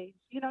nowadays.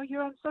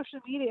 You're on social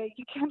media.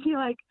 You can't be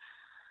like,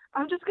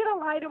 I'm just going to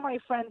lie to my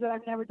friends that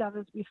I've never done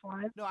this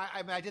before. No,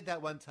 I did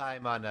that one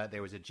time on,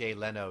 there was a Jay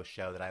Leno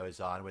show that I was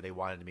on where they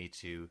wanted me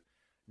to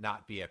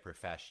not be a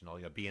professional,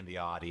 be in the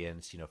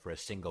audience, for a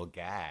single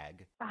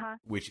gag,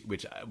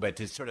 but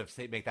to sort of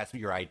make that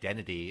your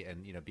identity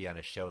and, be on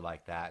a show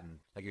like that. And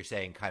like you're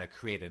saying, kind of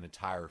create an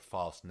entire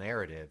false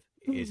narrative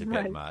is a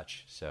bit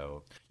much.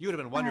 So you would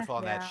have been wonderful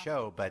on that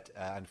show, but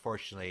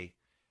unfortunately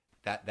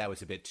that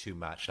was a bit too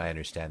much. And I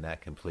understand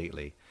that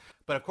completely.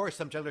 But of course,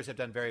 some jugglers have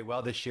done very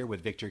well this year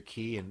with Victor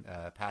Key and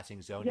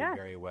Passing Zone did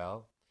very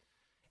well.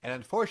 And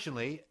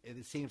unfortunately,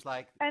 it seems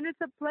like... And it's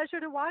a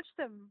pleasure to watch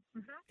them.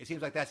 Mm-hmm. It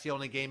seems like that's the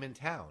only game in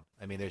town.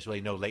 I mean, there's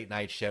really no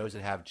late-night shows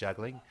that have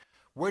juggling.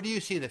 Where do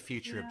you see the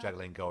future of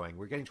juggling going?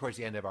 We're getting towards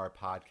the end of our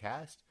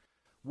podcast.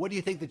 What do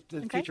you think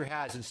the future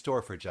has in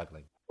store for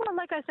juggling? Well,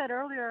 like I said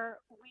earlier,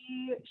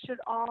 we should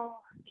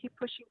all keep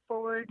pushing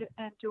forward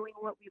and doing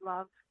what we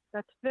love.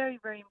 That's very,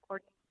 very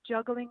important.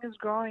 Juggling is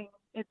growing.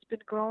 It's been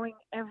growing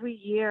every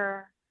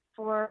year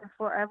for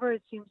forever,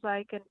 it seems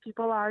like, and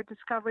people are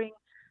discovering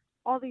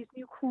all these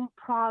new cool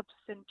props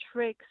and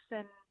tricks,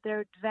 and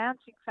they're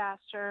advancing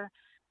faster.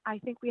 I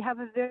think we have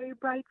a very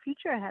bright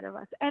future ahead of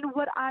us. And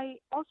what I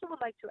also would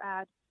like to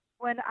add,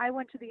 when I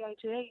went to the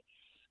IJA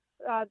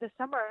this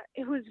summer,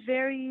 it was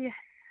very,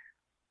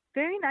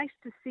 very nice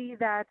to see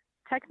that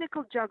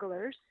technical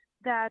jugglers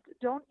that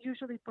don't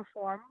usually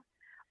perform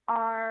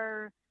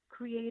are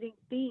creating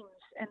themes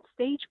and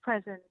stage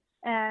presence,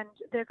 and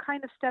they're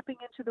kind of stepping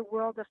into the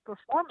world of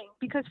performing.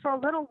 Because for a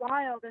little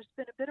while, there's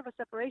been a bit of a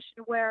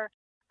separation where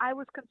I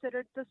was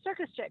considered the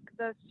circus chick,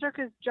 the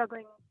circus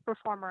juggling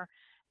performer.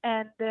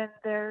 And then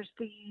there's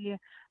the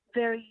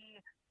very,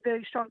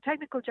 very strong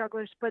technical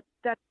jugglers, but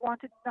that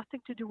wanted nothing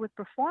to do with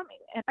performing.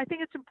 And I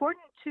think it's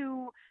important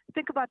to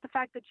think about the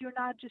fact that you're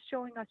not just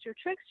showing us your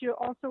tricks. You're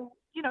also,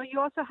 you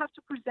also have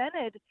to present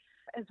it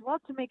as well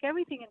to make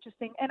everything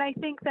interesting. And I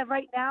think that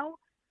right now,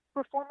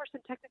 performers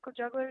and technical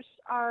jugglers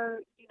are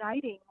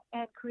uniting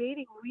and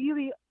creating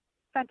really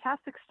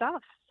fantastic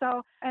stuff.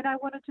 So, and I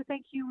wanted to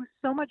thank you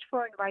so much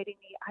for inviting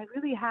me. I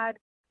really had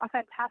a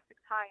fantastic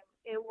time.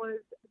 It was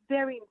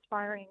very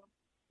inspiring.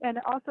 And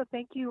also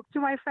thank you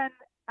to my friend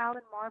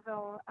Alan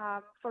Marvell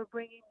for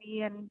bringing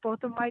me and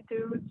both of my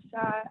dudes.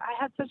 I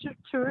had such a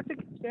terrific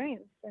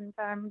experience, and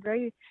I'm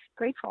very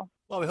grateful.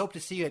 Well, we hope to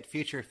see you at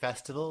future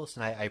festivals,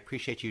 and I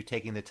appreciate you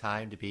taking the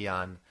time to be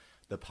on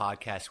the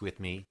podcast with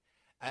me.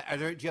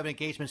 Do you have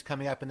engagements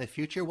coming up in the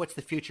future? What's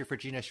the future for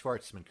Gina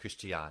Schwartzman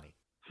Cristiani?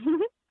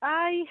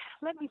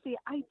 Let me see.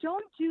 I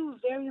don't do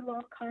very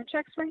long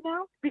contracts right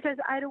now because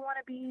I don't want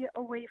to be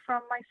away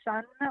from my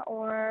son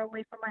or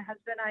away from my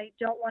husband. I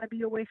don't want to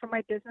be away from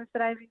my business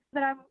that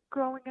I'm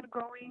growing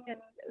and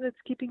it's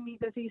keeping me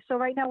busy. So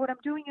right now what I'm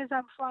doing is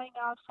I'm flying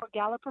out for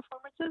gala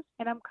performances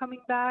and I'm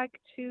coming back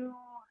to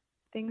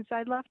things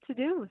I'd love to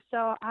do.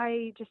 So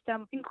I just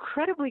am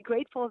incredibly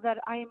grateful that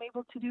I am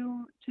able to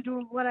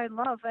do what I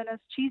love. And as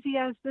cheesy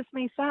as this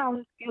may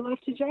sound, you love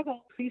to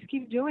juggle. Please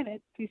keep doing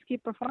it. Please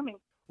keep performing.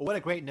 Well, what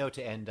a great note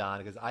to end on,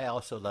 because I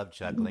also love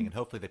juggling, and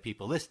hopefully the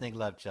people listening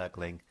love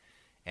juggling,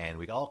 and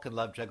we all can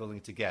love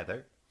juggling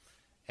together,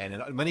 and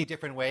in many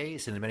different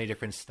ways and in many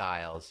different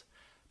styles.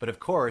 But of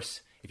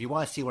course, if you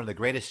want to see one of the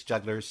greatest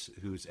jugglers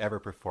who's ever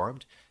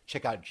performed,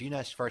 check out Gina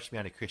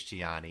Schwartzman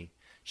Cristiani.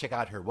 Check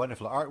out her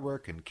wonderful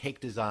artwork and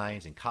cake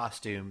designs and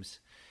costumes.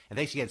 And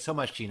thanks again so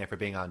much, Gina, for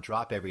being on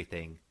Drop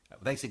Everything.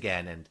 Thanks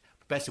again, and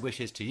best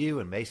wishes to you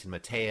and Mason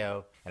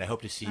Mateo, and I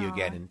hope to see you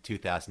again in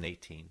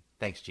 2018.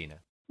 Thanks, Gina.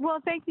 Well,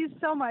 thank you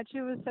so much.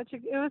 It was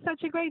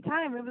such a great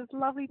time. It was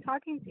lovely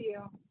talking to you.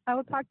 I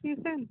will talk to you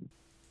soon.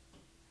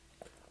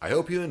 I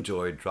hope you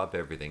enjoyed Drop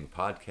Everything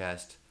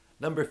podcast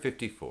number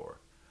 54.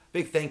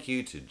 Big thank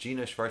you to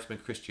Gina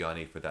Schwartzman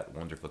Cristiani for that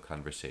wonderful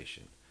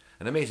conversation.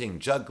 An amazing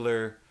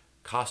juggler,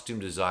 costume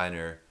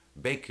designer,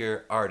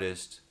 baker,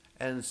 artist,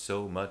 and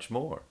so much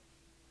more.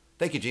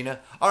 Thank you,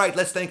 Gina. All right,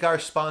 let's thank our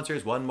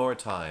sponsors one more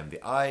time, the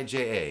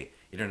IJA,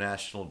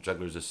 International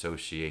Jugglers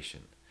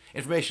Association.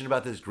 Information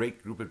about this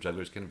great group of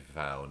jugglers can be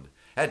found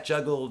at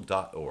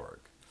juggle.org.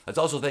 Let's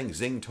also thank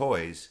Zing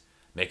Toys,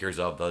 makers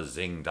of the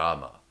Zing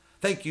Dama.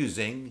 Thank you,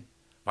 Zing.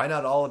 Find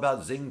out all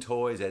about Zing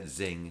Toys at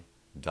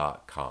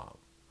zing.com.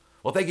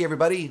 Well, thank you,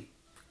 everybody.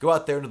 Go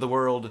out there into the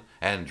world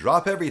and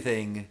drop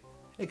everything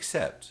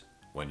except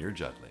when you're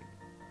juggling.